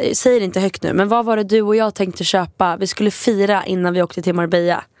säg det inte högt nu. Men vad var det du och jag tänkte köpa? Vi skulle fira innan vi åkte till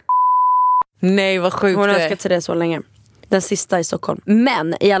Marbella. Nej, vad sjukt. Hon har önskat till det så länge. Den sista i Stockholm.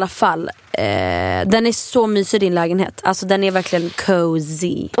 Men i alla fall, den är så mysig, din lägenhet. Alltså den är verkligen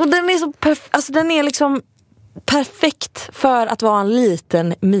cozy. Och den är så alltså den är liksom perfekt för att vara en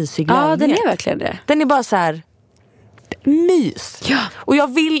liten mysig lägenhet. Ja, den är verkligen det. Den är bara så här mys. Ja. Och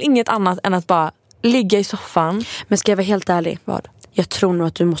jag vill inget annat än att bara ligga i soffan. Men ska jag vara helt ärlig? Vad? Jag tror nog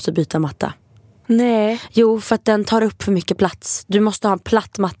att du måste byta matta. Nej. Jo, för att den tar upp för mycket plats. Du måste ha en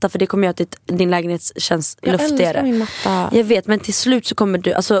platt matta, för det kommer göra att din lägenhet känns luftigare. Jag älskar min matta. Jag vet, men till slut så kommer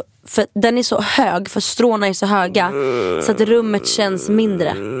du, alltså, för den är så hög, för stråna är så höga, så att rummet känns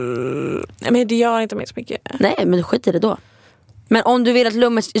mindre. Men det gör inte mig så mycket. Nej, men skit i det då. Men om du vill att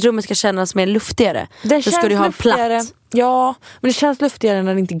rummet ska kännas mer luftigare, så ska du ha en platt. Ja, men det känns luftigare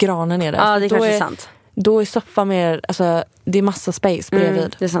när inte granen är där. Ja, det kanske är sant. Då är soffan mer, alltså det är massa space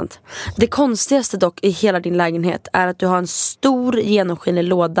bredvid. Det är sant. Det konstigaste dock i hela din lägenhet är att du har en stor genomskinlig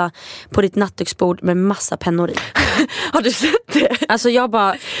låda på ditt nattduksbord med massa pennor i. Har du sett det? Alltså jag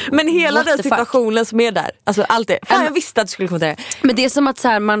bara... Men hela den situationen som är där, alltså allt det. Fan, jag visste att du skulle komma till det. Men det är som att så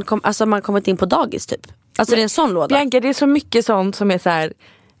här, man kommit in på dagis typ. Alltså det är en sån låda. Bianca, det är så mycket sånt som är så här.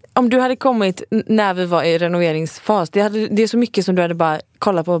 Om du hade kommit när vi var i renoveringsfas, det är så mycket som du hade bara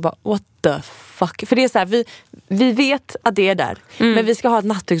kollat på och bara, what the fuck. För det är så här, vi vet att det är där, men vi ska ha ett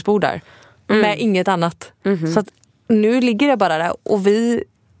nattduksbord där med inget annat. Så att nu ligger det bara där och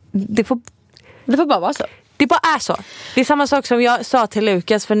det får bara vara så. Det bara är så. Det är samma sak som jag sa till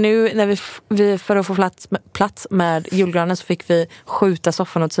Lukas, för nu när vi för att få plats med julgranen så fick vi skjuta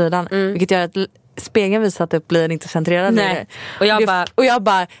soffan åt sidan, vilket gör att spegeln vi satt upp blir inte centrerad. Nej. Och jag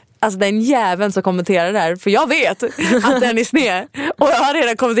bara alltså den jäveln som kommenterar det här, för jag vet att den är sned och jag har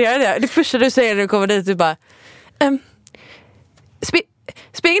redan kommenterat det. Det första du säger när du kommer dit, du bara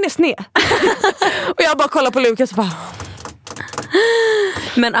spegeln är sned. Och jag bara kollar på Lukas och bara...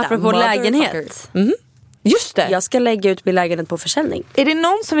 Men apropå lägenhet, just det. jag ska lägga ut min lägenhet på försäljning. Är det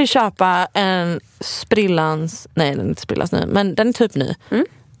någon som vill köpa en sprillans... Nej, den är inte sprillans ny, men den är typ ny.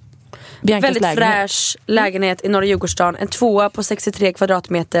 Biancas väldigt lägenhet. fräsch lägenhet i Norra Djurgårdsstaden. En 2 på 63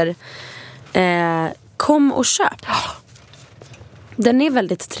 kvadratmeter. Kom och köp. Den är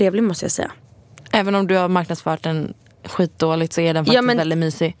väldigt trevlig, måste jag säga. Även om du har marknadsfört den skitdåligt så är den faktiskt väldigt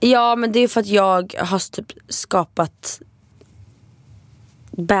mysig. Ja, men det är för att jag har typ skapat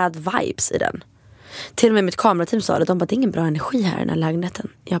bad vibes i den. Till och med mitt kamerateam sa det. De bara, det är ingen bra energi här i den här lägenheten.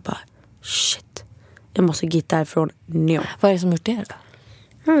 Jag bara, shit. Jag måste gitta härifrån nu. Vad är det som gjort det då?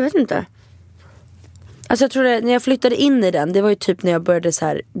 Jag vet inte. Alltså jag tror det, när jag flyttade in i den, det var ju typ när jag började så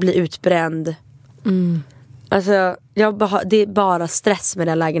här bli utbränd. Alltså det är bara stress med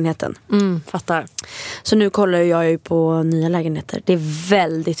den lägenheten. Fattar. Så nu kollar jag ju på nya lägenheter. Det är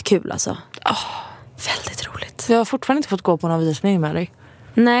väldigt kul alltså. Väldigt roligt. Jag har fortfarande inte fått gå på någon visning med dig.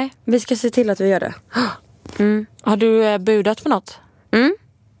 Nej, vi ska se till att vi gör det. Har du budat på något?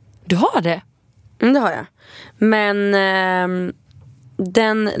 Du har det? Det har jag. Men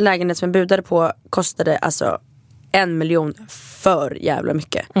den lägenhet som jag budade på kostade alltså 1 miljon för jävla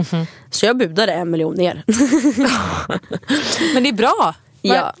mycket. Så jag budade 1 miljon ner. Men det är bra.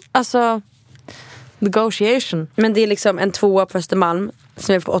 Ja. Alltså, negotiation. Men det är liksom en 2 på Östermalm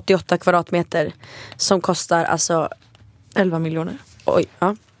som är på 88 kvadratmeter som kostar alltså 11 miljoner. Oj,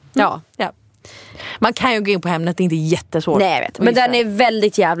 ja. Man kan ju gå in på Hemnet, det är inte jättesvårt. Nej, jag vet. Men den är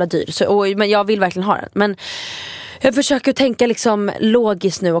väldigt jävla dyr. Men jag vill verkligen ha den. Men jag försöker tänka liksom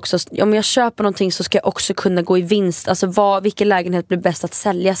logiskt nu också. Om jag köper någonting så ska jag också kunna gå i vinst. Alltså vilken lägenhet blir bäst att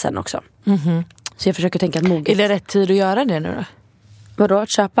sälja sen också. Så jag försöker tänka moget. Är det rätt tid att göra det nu då? Vadå, att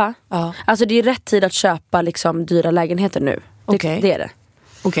köpa? Ja. Alltså det är rätt tid att köpa liksom dyra lägenheter nu. Okej. Det är det.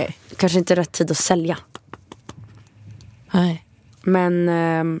 Okej. Kanske inte rätt tid att sälja. Nej.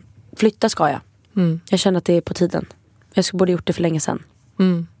 Men flytta ska jag. Jag känner att det är på tiden. Jag borde gjort det för länge sedan.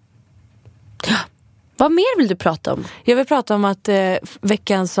 Ja. Vad mer vill du prata om? Jag vill prata om att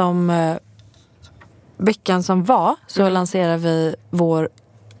veckan som var så lanserar vi vår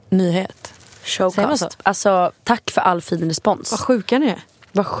nyhet. Showcast. Alltså tack för all fin respons. Vad sjuka ni är.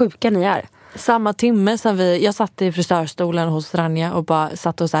 Vad sjuka ni är. Samma timme som jag satt i frisörstolen hos Ranja och bara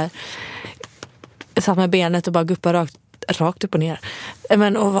satt och så här, satt med benet och bara guppade rakt upp och ner.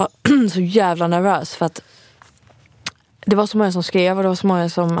 Men och var så jävla nervös för att det var så många som skrev och det var så många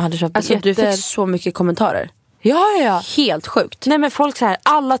som hade köpt biljetter. Alltså du fick så mycket kommentarer. Ja. Helt sjukt. Nej men folk så här,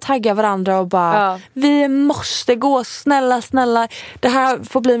 alla taggar varandra och bara vi måste gå, snälla. Det här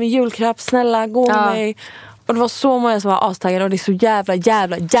får bli min julklapp, snälla gå med mig. Och det var så många som var astaggade och det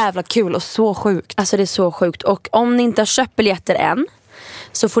är så jävla kul och så sjukt. Alltså det är så sjukt. Och om ni inte har köpt biljetter än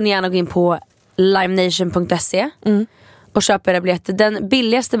så får ni gärna gå in på livenation.se och köpa era biljetter. Den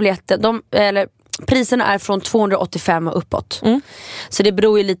billigaste biljetten, priserna är från 285 och uppåt. Så det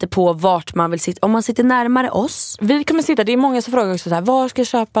beror ju lite på vart man vill sitta. Om man sitter närmare oss. Vi kommer sitta, det är många som frågar också så här, var ska jag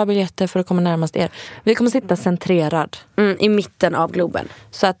köpa biljetter för att komma närmast er? Vi kommer sitta centrerad. I mitten av Globen.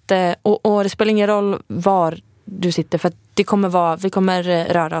 Så att, och det spelar ingen roll var du sitter, för att det kommer vara, vi kommer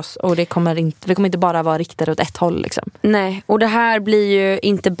röra oss och vi kommer inte bara vara riktade åt ett håll liksom. Nej, och det här blir ju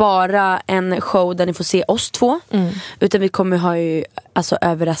inte bara en show där ni får se oss två, utan vi kommer ha ju alltså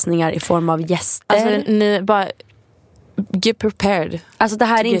överraskningar i form av gäster. Alltså ni bara get prepared. Alltså det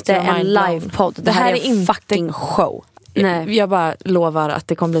här är inte en livepodd. Det här är en fucking show. Nej. Jag bara lovar att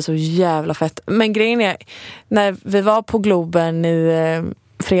det kommer bli så jävla fett. Men grejen är, när vi var på Globen i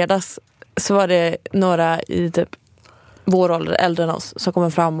fredags så var det några i typ vår ålder, äldre än oss, som kommer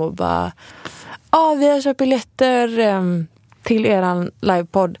fram och bara vi har köpt biljetter till eran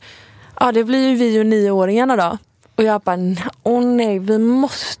livepodd. Det blir ju vi och 9-åringarna då. Och jag bara, nej, vi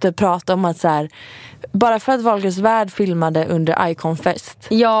måste prata om att så här, bara för att Wahlgrens värld filmade under Icon Fest.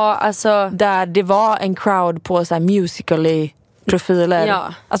 Ja, alltså där det var en crowd på så här Musical.ly profiler.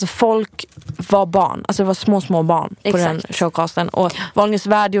 Ja. Alltså folk var barn. Alltså det var små barn på den showcasten. Och Wahlgrens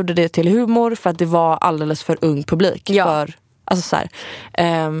värld gjorde det till humor för att det var alldeles för ung publik. För, alltså så här.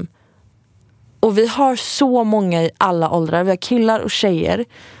 Och vi har så många i alla åldrar. Vi har killar och tjejer.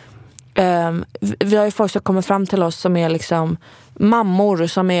 Vi har ju folk som kommer fram till oss som är liksom mammor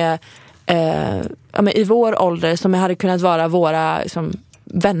som är i vår ålder, som hade kunnat vara våra liksom,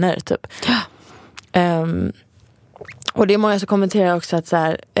 vänner typ. Och det är många som kommenterar också att så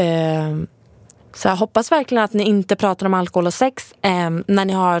här, hoppas verkligen att ni inte pratar om alkohol och sex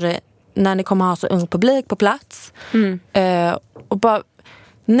när ni kommer ha så ung publik på plats. Och bara,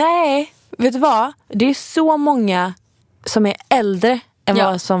 nej, vet du vad? Det är så många som är äldre än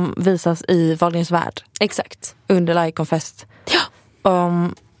vad som visas i Wahlgrens värld. Exakt. Under Icon Fest.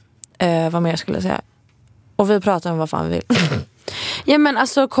 Vad mer skulle jag säga? Och vi pratar om vad fan vi vill. Ja men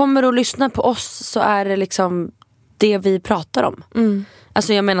alltså, kommer du att lyssna på oss så är det liksom det vi pratar om.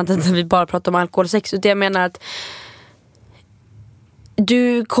 Alltså jag menar inte att vi bara pratar om alkohol och sex, utan jag menar att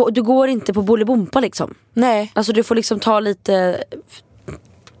du går inte på Bolibompa liksom. Nej. Alltså du får liksom ta lite.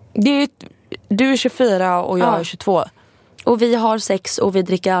 Du är 24 och jag är 22. Och vi har sex och vi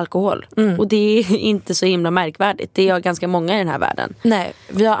dricker alkohol. Och det är inte så himla märkvärdigt. Det är ganska många i den här världen. Nej,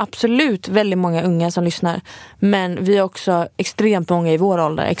 vi har absolut väldigt många unga som lyssnar. Men vi har också extremt många i vår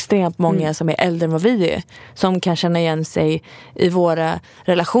ålder. Extremt många som är äldre än vad vi är. Som kan känna igen sig i våra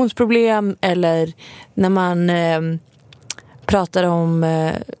relationsproblem. Eller när man pratar om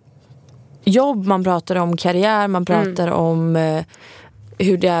jobb. Man pratar om karriär. Man pratar om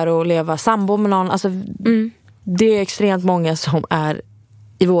hur det är att leva sambo med någon. Alltså det är extremt många som är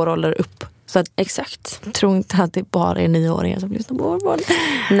i vår ålder upp. Så att, exakt. Tror inte att det bara är 9-åringar som lyssnar på vår podd.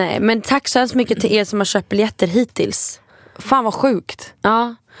 Nej, men tack så hemskt mycket till er som har köpt biljetter hittills. Fan vad sjukt.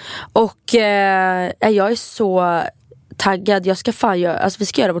 Ja. Och jag är så taggad. Jag ska vi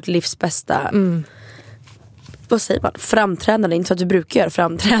ska göra vårt livs bästa. Vad säger man? Framträdande. Inte så att du brukar göra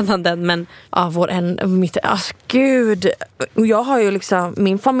framträdanden, men gud. Och jag har ju liksom,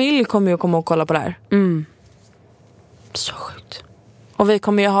 min familj kommer ju komma och kolla på det här. Så sjukt. Och vi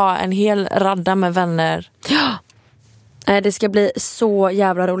kommer ju ha en hel radda med vänner. Ja. Det ska bli så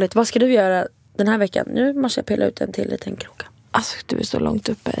jävla roligt. Vad ska du göra den här veckan? Nu måste jag pilla ut en till liten kroka. Alltså du är så långt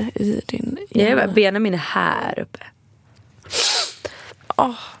uppe i din... Benen mina här uppe.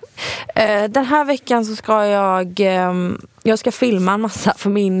 Den här veckan så ska jag ska filma en massa för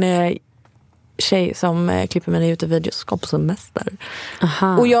min tjej som klipper mina YouTube-videos ska på semester.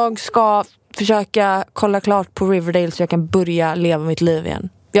 Och jag ska försöka kolla klart på Riverdale så jag kan börja leva mitt liv igen.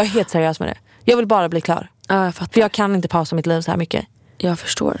 Jag är helt seriös med det. Jag vill bara bli klar. Jag fattar. För jag kan inte pausa mitt liv så här mycket. Jag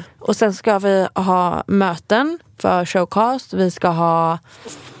förstår. Och sen ska vi ha möten för showcast. Vi ska ha...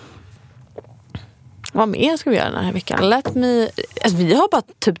 Vad mer ska vi göra den här veckan? Vi har bara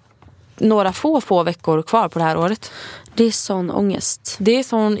typ några få veckor kvar på det här året. Det är sån ångest. Det är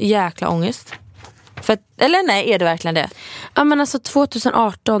sån jäkla ångest. Eller nej, är det verkligen det? Ja men alltså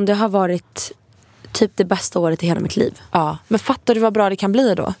 2018, det har varit typ det bästa året i hela mitt liv. Ja, men fattar du vad bra det kan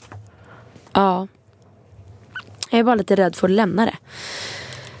bli då? Ja. Jag är bara lite rädd för att lämna det.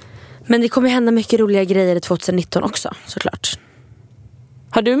 Men det kommer hända mycket roliga grejer i 2019 också, såklart.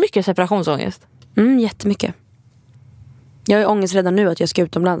 Har du mycket separationsångest? Jättemycket. Jag har ångest redan nu att jag ska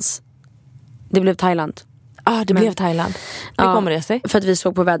utomlands. Det blev Thailand. Det blev Thailand. Hur kommer det sig? För att vi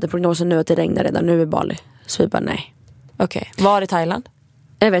såg på väderprognosen nu att det regnar redan nu i Bali. Så vi bara nej. Okej. Var i Thailand?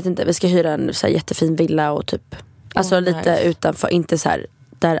 Jag vet inte, vi ska hyra en så här jättefin villa och typ alltså lite utanför, inte så här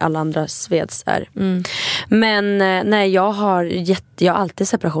där alla andra sveds är. Men nej, jag har alltid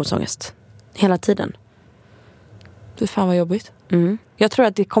separationsångest. Hela tiden. Du, fan vad jobbigt. Jag tror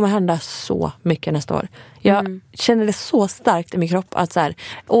att det kommer hända så mycket nästa år. Jag känner det så starkt i min kropp att så här,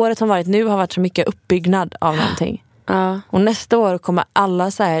 året som varit nu har varit så mycket uppbyggnad av någonting. Och nästa år kommer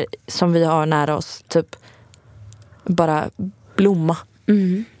alla så här som vi har nära oss typ bara blomma.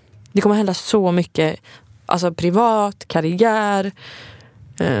 Det kommer hända så mycket, alltså privat, karriär,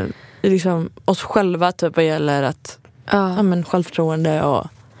 liksom oss själva typ vad gäller att men självförtroende och...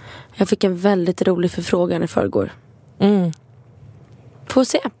 Jag fick en väldigt rolig förfrågan i förrgår. Får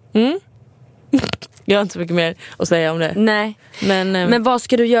se. Jag har inte så mycket mer att säga om det. Nej. Men vad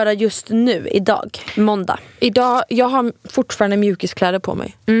ska du göra just nu, idag? Måndag. Idag, jag har fortfarande mjukiskläder på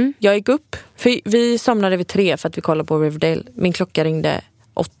mig. Jag gick upp, för vi somnade vid 3 för att vi kollade på Riverdale. Min klocka ringde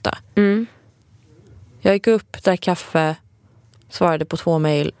 8. Jag gick upp, drack kaffe, svarade på 2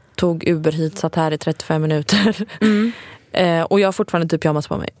 mejl, tog Uber hit, satt här i 35 minuter. Och jag har fortfarande typ pyjamas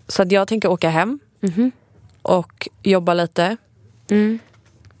på mig. Så att jag tänker åka hem och jobba lite.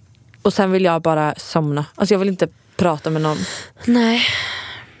 Och sen vill jag bara somna. Alltså jag vill inte prata med någon. Nej.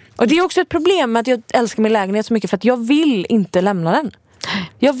 Och det är också ett problem med att jag älskar min lägenhet så mycket, för att jag vill inte lämna den.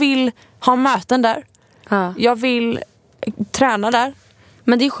 Jag vill ha möten där. Jag vill träna där.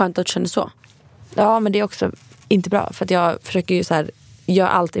 Men det är skönt att du känner så. Ja, men det är också inte bra. För att jag försöker ju så här, göra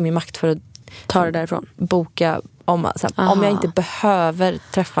allt i min makt för att ta det därifrån. Boka om. Så här, om jag inte behöver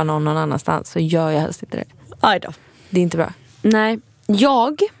träffa någon annanstans så gör jag helst inte det. Aj då. Det är inte bra. Nej.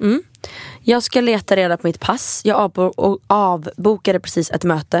 Jag ska leta reda på mitt pass. Jag avbokade precis ett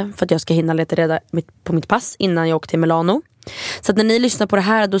möte för att jag ska hinna leta reda på mitt pass innan jag åker till Milano. Så att när ni lyssnar på det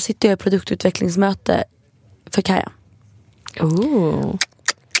här, då sitter jag i produktutvecklingsmöte för Kaja.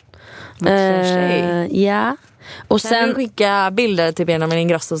 Ja. Och sen du skicka bilder till Benjamin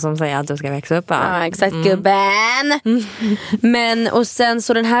Ingrosso som säger att du ska växa upp. Ja, exakt, gubben. Men och sen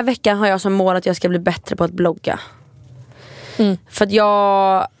så den här veckan har jag som mål att jag ska bli bättre på att blogga. För att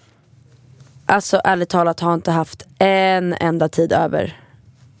jag, alltså ärligt talat, har inte haft en enda tid över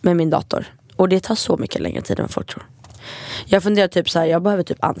med min dator. Och det tar så mycket längre tid än vad folk tror. Jag funderar typ så här, jag behöver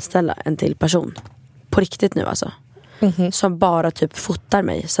typ anställa en till person. På riktigt nu alltså. Som bara typ fotar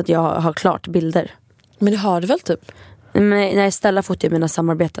mig så att jag har klart bilder. Men det har du väl typ? Nej, Stella fotar ju mina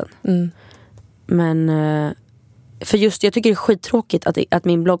samarbeten. Men för just, jag tycker det är skittråkigt att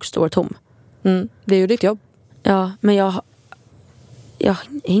min blogg står tom. Det är ju ditt jobb. Ja, men jag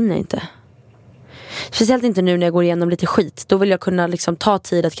hinner inte. Speciellt inte nu när jag går igenom lite skit. Då vill jag kunna liksom ta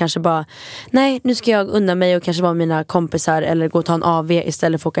tid att kanske bara, nej, nu ska jag undan mig och kanske vara med mina kompisar eller gå och ta en AV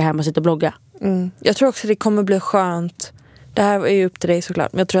istället för att åka hem och sitta och blogga. Jag tror också det kommer bli skönt. Det här är ju upp till dig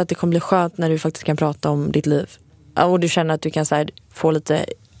såklart, men jag tror att det kommer bli skönt när du faktiskt kan prata om ditt liv. Och du känner att du kan så här, få lite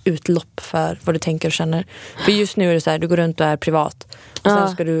utlopp för vad du tänker och känner. För just nu är det så här, du går runt och är privat. Och sen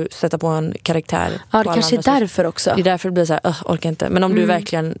ska du sätta på en karaktär. Ja, det kanske är därför också. Det är därför det blir så här, orkar inte. Men om du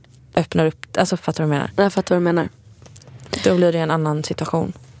verkligen öppnar upp, alltså fattar du vad jag menar? Jag fattar vad du menar. Då blir det en annan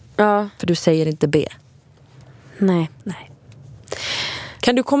situation. Ja. För du säger inte B. Nej.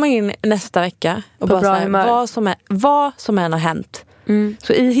 Kan du komma in nästa vecka och på bara bra säga humör. vad som än har hänt.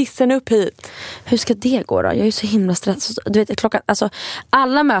 Så i hissen upp hit. Hur ska det gå då? Jag är så himla stressad. Du vet, klockan, alltså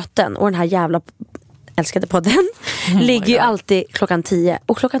alla möten och den här jävla älskade podden ligger ju alltid klockan 10.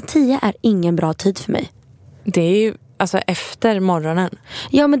 Och klockan 10 är ingen bra tid för mig. Det är ju alltså efter morgonen.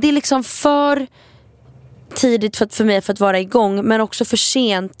 Ja, men det är liksom för tidigt för mig för att vara igång, men också för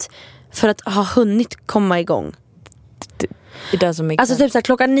sent för att ha hunnit komma igång. Alltså typ så här,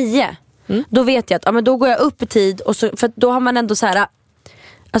 klockan 9. Då vet jag att men då går jag upp i tid och så, för då har man ändå så här,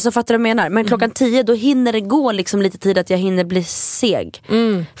 alltså fattar du vad jag menar? Men klockan 10 då hinner det gå liksom lite tid att jag hinner bli seg.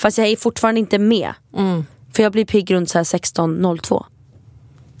 Fast jag är fortfarande inte med. För jag blir pigg runt så här 16:02.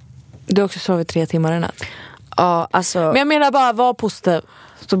 Du har också sovit 3 timmar i natt. Ja, alltså. Men jag menar bara, var positiv,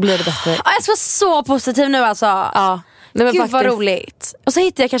 så blir det bättre. Jag ska vara så positiv nu alltså. Ja. Nej, men gud faktiskt. vad roligt. Och så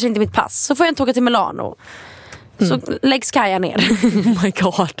hittar jag kanske inte mitt pass. Så får jag inte åka till Milano. Så läggs Kaja ner. Oh my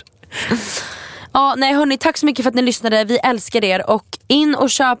god. Ja, nej hörni, tack så mycket för att ni lyssnade. Vi älskar er. Och in och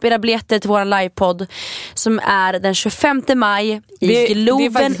köp era biljetter till vår livepodd som är den 25 maj i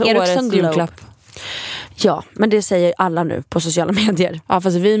Globen, Ericsson Globe. Ja, men det säger alla nu på sociala medier. Ja,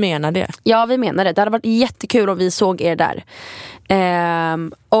 fast vi menar det. Ja, vi menar det. Det hade varit jättekul om vi såg er där.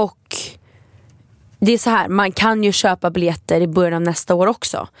 Och det är så här, man kan ju köpa biljetter i början av nästa år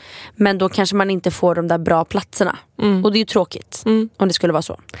också. Men då kanske man inte får de där bra platserna. Och det är ju tråkigt om det skulle vara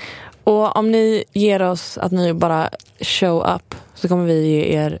så. Och om ni ger oss att ni bara show up, så kommer vi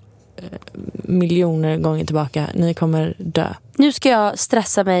ge er miljoner gånger tillbaka. Ni kommer dö. Nu ska jag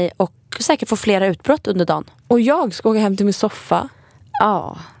stressa mig och säkert få flera utbrott under dagen. Och jag ska åka hem till min soffa.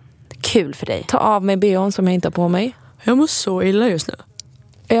 Ja, kul för dig. Ta av mig bhn som jag inte har på mig. Jag mår så illa just nu.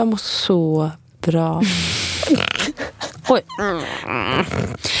 Jag mår så bra. Oj.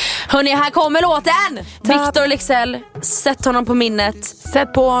 Hörrni, här kommer låten! Victor Leksell, sätt honom på minnet.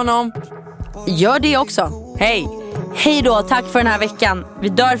 Sätt på honom. Gör det också. Hej. Hej då, tack för den här veckan. Vi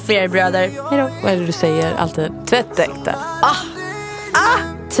dör för er, bröder. Hej då. Vad är det du säger alltid? Tvättäkta.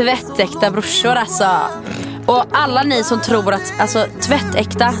 Tvättäkta brorsor alltså. Och alla ni som tror att alltså,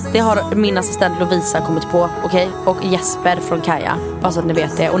 tvättäkta, det har min assistent Lovisa kommit på, okej? Och Jesper från Kaja, bara så att ni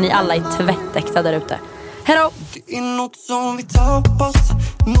vet det. Och ni alla är tvättäkta där ute. Hej då! Det är något som vi tappat,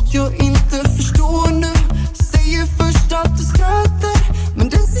 något jag inte förstår nu. Säger först att du skrattar, men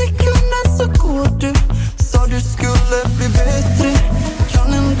den sekunden så går du. Sa du skulle bli bättre,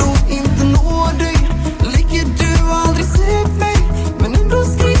 kan ändå inte nå dig. Ligger du aldrig se mig, men ändå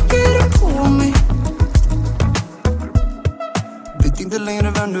skriker du på mig. Vet inte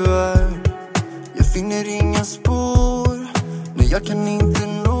längre vem du är, jag finner inga spår. Nej, jag kan inte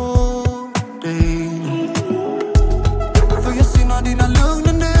nå dig. För jag synar dina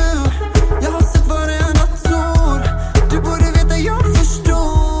lögner nu, jag har sett varenda tår. Du borde veta jag förstår.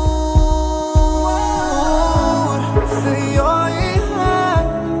 För jag är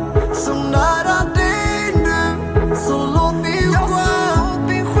här, så nära dig nu. Så låt mig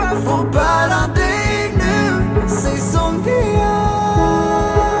själv få bära dig nu. Säg som det är,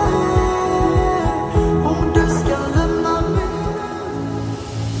 om du ska lämna mig.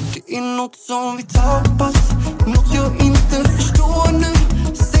 Det är något som vi tappat, något jag inte förstår nu.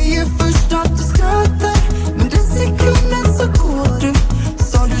 Säger först att du skrattar, men den sekunden så går du.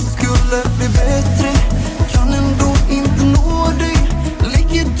 Sa du skulle bli bättre, kan ändå inte nå dig.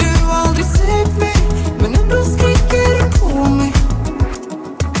 Ligger du aldrig se mig, men ändå skriker du på mig.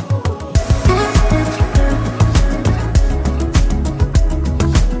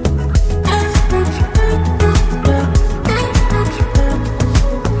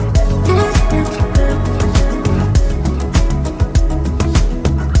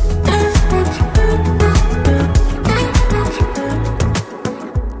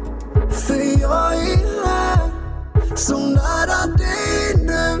 För jag är här, så nära dig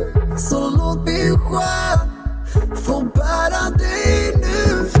nu. Så låt mig själv få bära dig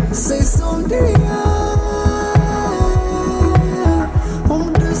nu. Säg som det är,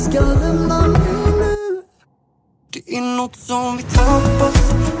 om du ska lämna mig nu. Det är något som vi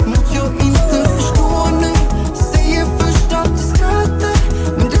tappat, något jag inte förstår nu. Säger först att du skrattar,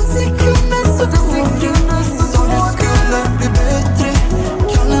 men den sekunden så går du. Sa du skulle bli bättre,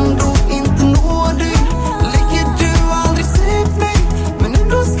 kan ändå inte nå dig. Ligger du aldrig se mig, men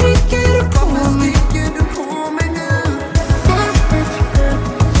ändå skriker du på mig. Varför skriker du på mig nu?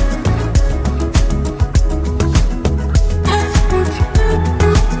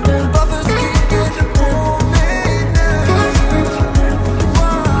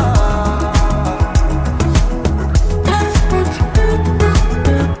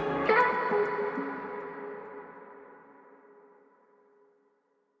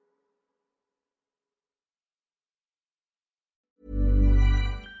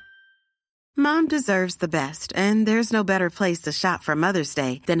 Mom deserves the best, and there's no better place to shop for Mother's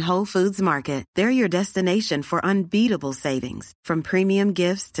Day than Whole Foods Market. They're your destination for unbeatable savings, from premium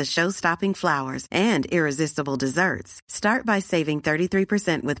gifts to show-stopping flowers and irresistible desserts. Start by saving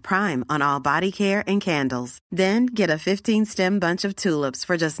 33% with Prime on all body care and candles. Then get a 15-stem bunch of tulips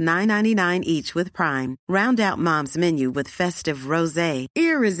for just $9.99 each with Prime. Round out Mom's menu with festive rosé,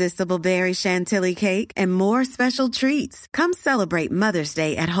 irresistible berry chantilly cake, and more special treats. Come celebrate Mother's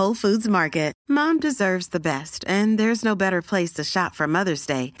Day at Whole Foods Market. Mom deserves the best, and there's no better place to shop for Mother's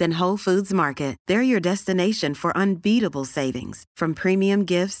Day than Whole Foods Market. They're your destination for unbeatable savings, from premium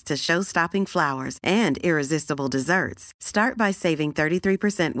gifts to show-stopping flowers and irresistible desserts. Start by saving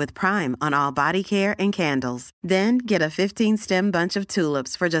 33% with Prime on all body care and candles. Then get a 15-stem bunch of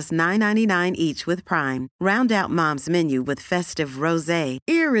tulips for just $9.99 each with Prime. Round out Mom's menu with festive rosé,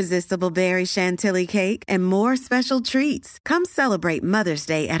 irresistible berry chantilly cake, and more special treats. Come celebrate Mother's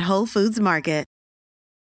Day at Whole Foods Market.